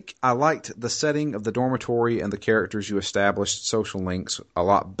think I liked the setting of the dormitory and the characters you established, social links, a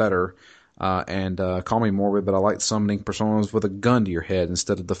lot better. And call me morbid, but I liked summoning personas with a gun to your head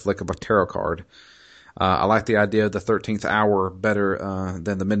instead of the flick of a tarot card. I like the idea of the 13th hour better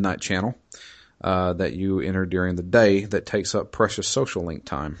than the midnight channel that you enter during the day that takes up precious social link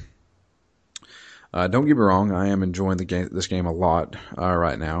time. Don't get me wrong, I am enjoying this game a lot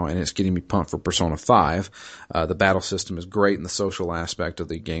right now, and it's getting me pumped for Persona 5. The battle system is great, and the social aspect of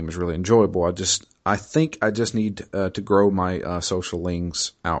the game is really enjoyable. I think I just need to grow my social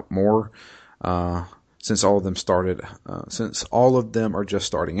links out more since all of them are just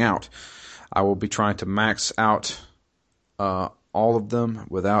starting out. I will be trying to max out all of them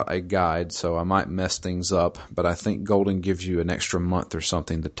without a guide, so I might mess things up, but I think Golden gives you an extra month or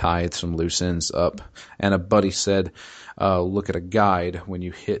something to tie some loose ends up. And a buddy said, look at a guide when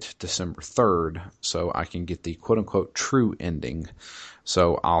you hit December 3rd, so I can get the quote-unquote true ending.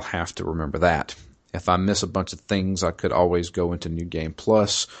 So I'll have to remember that. If I miss a bunch of things, I could always go into New Game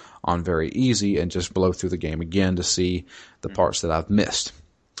Plus on very easy and just blow through the game again to see the parts that I've missed.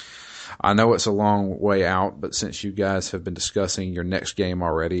 I know it's a long way out, but since you guys have been discussing your next game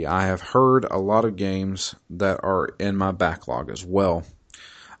already, I have heard a lot of games that are in my backlog as well.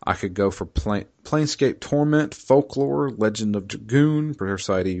 I could go for Planescape Torment, Folklore, Legend of Dragoon,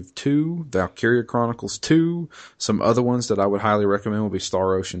 Parasite Eve 2, Valkyria Chronicles 2. Some other ones that I would highly recommend would be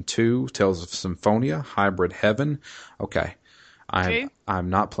Star Ocean 2, Tales of Symphonia, Hybrid Heaven. Okay, I'm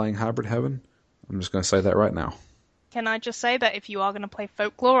not playing Hybrid Heaven. I'm just going to say that right now. Can I just say that if you are going to play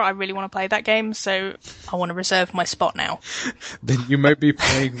Folklore, I really want to play that game, so I want to reserve my spot now. Then you might be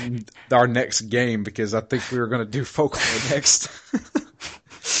playing our next game, because I think we were going to do Folklore next.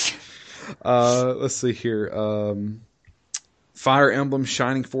 Let's see here. Fire Emblem,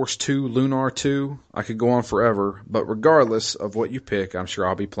 Shining Force 2, Lunar 2. I could go on forever, but regardless of what you pick, I'm sure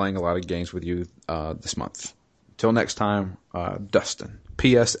I'll be playing a lot of games with you this month. Till next time, Dustin.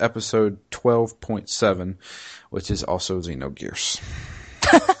 P.S. Episode 12.7, which is also Xenogears.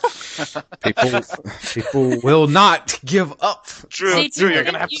 People will not give up. True. You're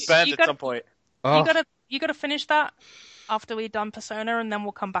gonna have to spend at some point. You gotta finish that after we've done Persona, and then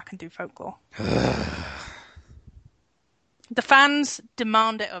we'll come back and do Folklore. The fans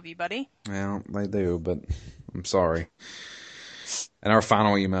demand it of you, buddy. Well, they do, but I'm sorry. And our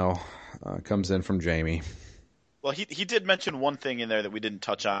final email comes in from Jamie. Well, he did mention one thing in there that we didn't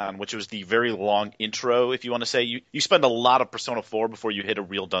touch on, which was the very long intro, if you want to say. You spend a lot of Persona 4 before you hit a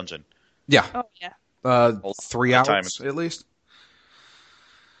real dungeon. Yeah. Oh, yeah. 3 hours, at least.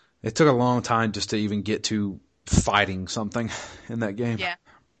 It took a long time just to even get to fighting something in that game. Yeah.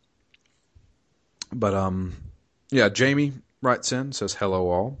 But, yeah, Jamie writes in, says, hello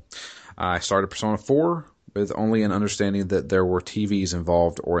all. I started Persona 4 with only an understanding that there were TVs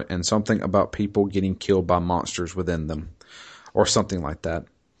involved and something about people getting killed by monsters within them or something like that.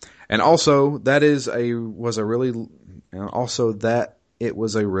 And also that it was really long,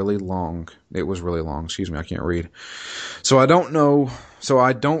 excuse me, I can't read. So I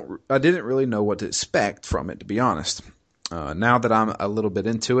didn't really know what to expect from it, to be honest. Now that I'm a little bit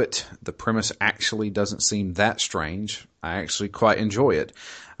into it, the premise actually doesn't seem that strange. I actually quite enjoy it.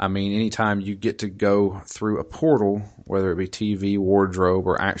 I mean, anytime you get to go through a portal, whether it be TV, wardrobe,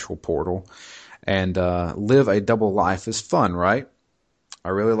 or actual portal, and live a double life is fun, right? I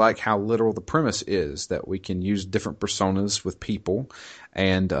really like how literal the premise is, that we can use different personas with people,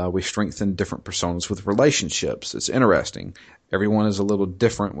 and we strengthen different personas with relationships. It's interesting. Everyone is a little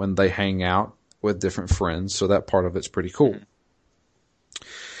different when they hang out with different friends, so that part of it's pretty cool.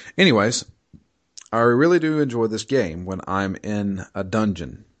 Anyways, I really do enjoy this game when I'm in a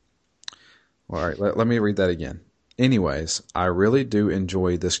dungeon. All right, let me read that again. Anyways, I really do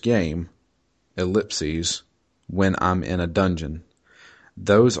enjoy this game, ellipses, when I'm in a dungeon.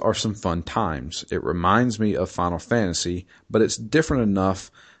 Those are some fun times. It reminds me of Final Fantasy, but it's different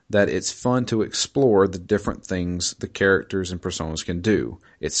enough that it's fun to explore the different things the characters and personas can do.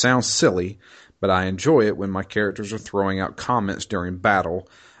 It sounds silly, but I enjoy it when my characters are throwing out comments during battle.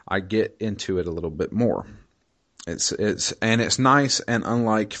 I get into it a little bit more. It's nice, and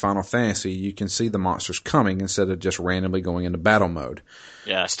unlike Final Fantasy, you can see the monsters coming instead of just randomly going into battle mode.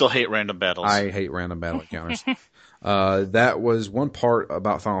 Yeah, I still hate random battles. I hate random battle encounters. That was one part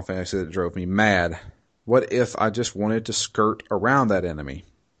about Final Fantasy that drove me mad. What if I just wanted to skirt around that enemy?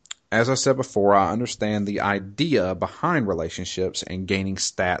 As I said before, I understand the idea behind relationships and gaining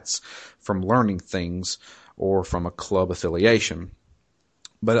stats from learning things or from a club affiliation.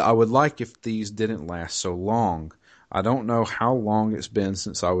 But I would like if these didn't last so long. I don't know how long it's been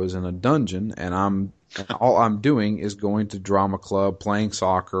since I was in a dungeon, and all I'm doing is going to drama club, playing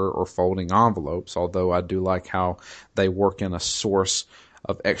soccer, or folding envelopes, although I do like how they work in a source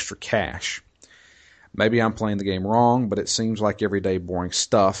of extra cash. Maybe I'm playing the game wrong, but it seems like everyday boring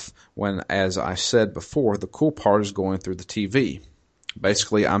stuff when, as I said before, the cool part is going through the TV.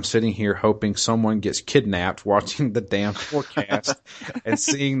 Basically, I'm sitting here hoping someone gets kidnapped, watching the damn forecast and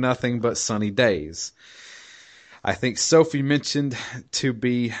seeing nothing but sunny days. I think Sophie mentioned to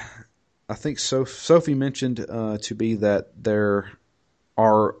be that there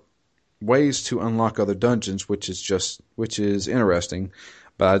are ways to unlock other dungeons, which is interesting.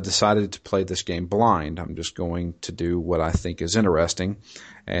 But I decided to play this game blind. I'm just going to do what I think is interesting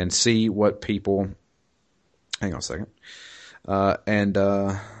and see what people. Hang on a second.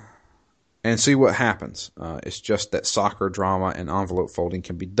 And see what happens. It's just that soccer, drama, and envelope folding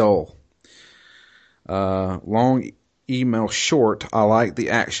can be dull. Long email short, I like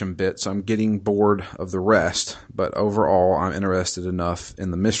the action bits. I'm getting bored of the rest, but overall I'm interested enough in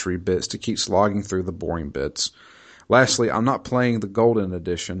the mystery bits to keep slogging through the boring bits. Lastly, I'm not playing the Golden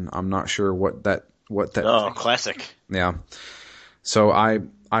Edition. I'm not sure what that. Oh, classic. Yeah. So I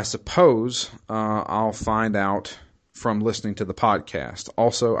suppose I'll find out from listening to the podcast.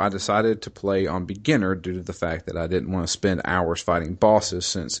 Also, I decided to play on beginner due to the fact that I didn't want to spend hours fighting bosses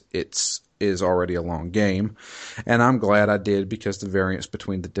since it is already a long game. And I'm glad I did because the variance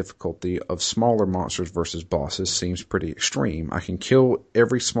between the difficulty of smaller monsters versus bosses seems pretty extreme. I can kill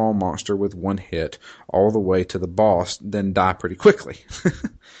every small monster with one hit all the way to the boss, then die pretty quickly.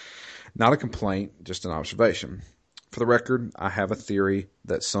 Not a complaint, just an observation. For the record, I have a theory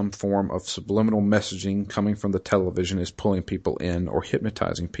that some form of subliminal messaging coming from the television is pulling people in or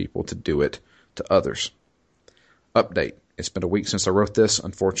hypnotizing people to do it to others. Update. It's been a week since I wrote this.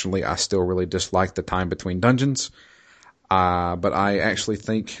 Unfortunately, I still really dislike the time between dungeons. But I actually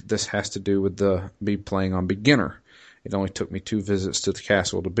think this has to do with me playing on beginner. It only took me 2 visits to the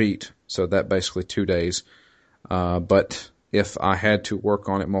castle to beat, so that basically 2 days. But if I had to work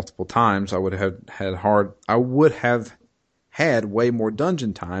on it multiple times, I would have had way more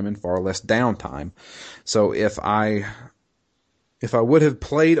dungeon time and far less downtime. So if I would have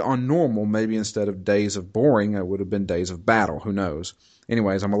played on normal, maybe instead of days of boring, it would have been days of battle. Who knows?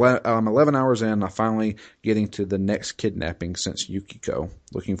 Anyways, I'm 11 hours in. I'm finally getting to the next kidnapping since Yukiko.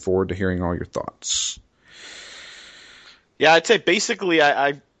 Looking forward to hearing all your thoughts. Yeah, I'd say basically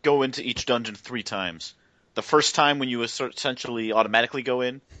I go into each dungeon 3 times. The first time when you essentially automatically go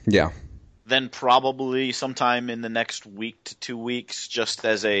in. Yeah. Then probably sometime in the next week to 2 weeks, just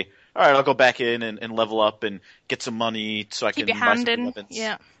as all right, I'll go back in and level up and get some money so I Keep can your buy hand some in. weapons.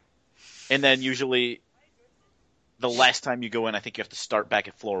 Yeah. And then usually the last time you go in, I think you have to start back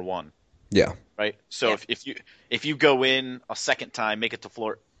at floor 1. Yeah. Right? So Yeah. if you go in a second time, make it to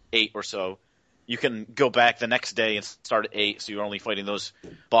floor 8 or so, you can go back the next day and start at 8, so you're only fighting those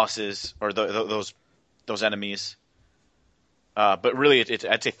bosses or those enemies. But really,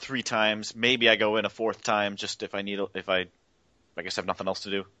 I'd say 3 times. Maybe I go in a 4th time just if I guess have nothing else to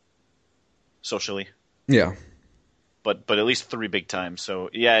do socially. Yeah. But at least 3 big times. So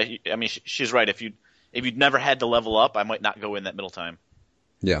yeah, I mean she's right. If you'd never had to level up, I might not go in that middle time.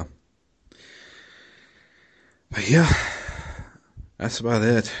 Yeah. But yeah, that's about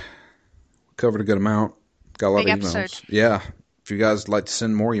it. Covered a good amount. Got a lot Big of emails. episode. Yeah. If you guys would like to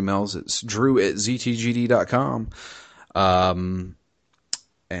send more emails, it's drew@ztgd.com. And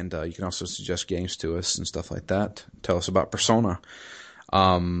you can also suggest games to us and stuff like that. Tell us about Persona.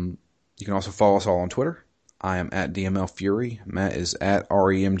 You can also follow us all on Twitter. I am at DML Fury. Matt is at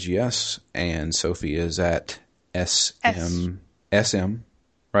REMGS. And Sophie is at SM,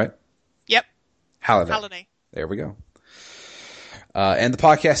 right? Yep. Halliday. Halliday. There we go. And the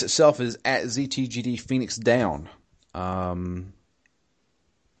podcast itself is at ZTGD Phoenix Down. I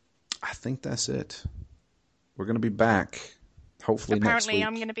think that's it. We're going to be back hopefully next week. Apparently,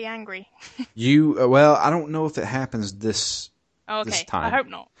 I'm going to be angry. Well, I don't know if it happens this Okay, time. I hope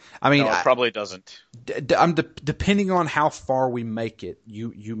not. I mean, No, it probably doesn't. I'm depending on how far we make it,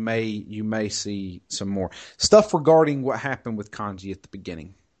 you may see some more stuff regarding what happened with Kanji at the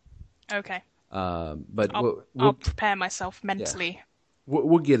beginning. Okay. But I'll prepare myself mentally. Yeah.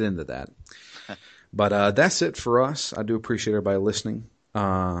 We'll get into that. But that's it for us. I do appreciate everybody listening.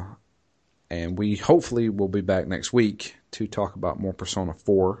 And we hopefully will be back next week to talk about more Persona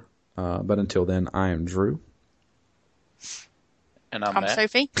 4. But until then, I am Drew. And I'm I'm Matt.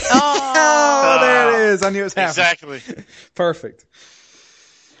 Sophie. Oh, there it is. I knew it was happening. Exactly. Perfect.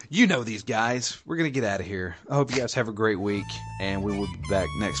 You know these guys. We're going to get out of here. I hope you guys have a great week. And we will be back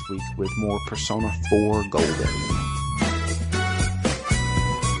next week with more Persona 4 Golden.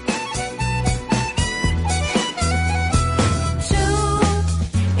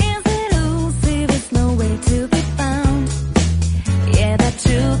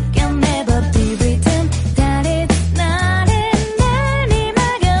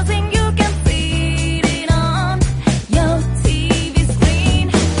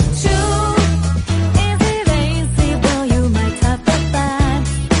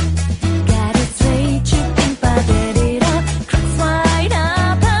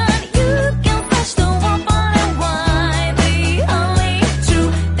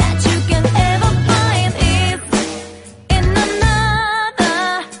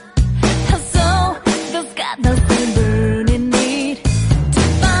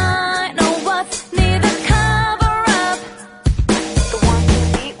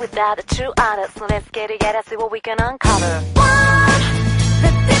 The true artist, so let's get together, see what we can uncover. What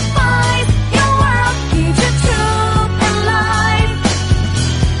that defies your world, keeps you true and life.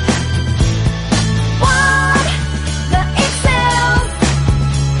 What that excels,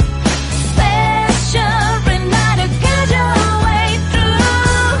 special enough to guide your way through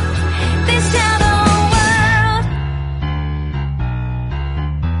this shadow world.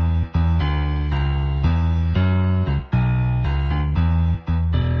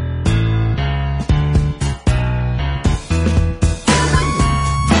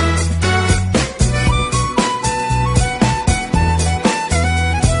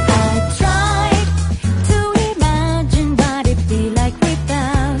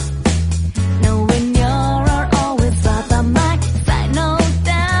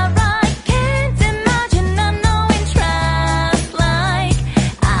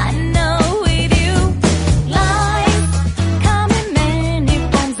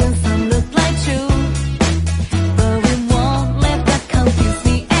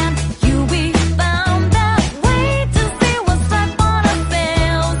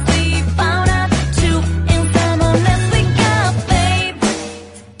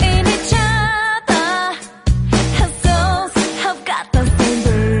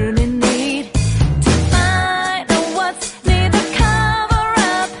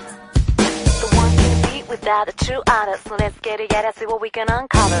 The true artist, so let's get together, see what we can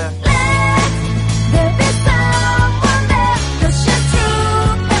uncover. Let there be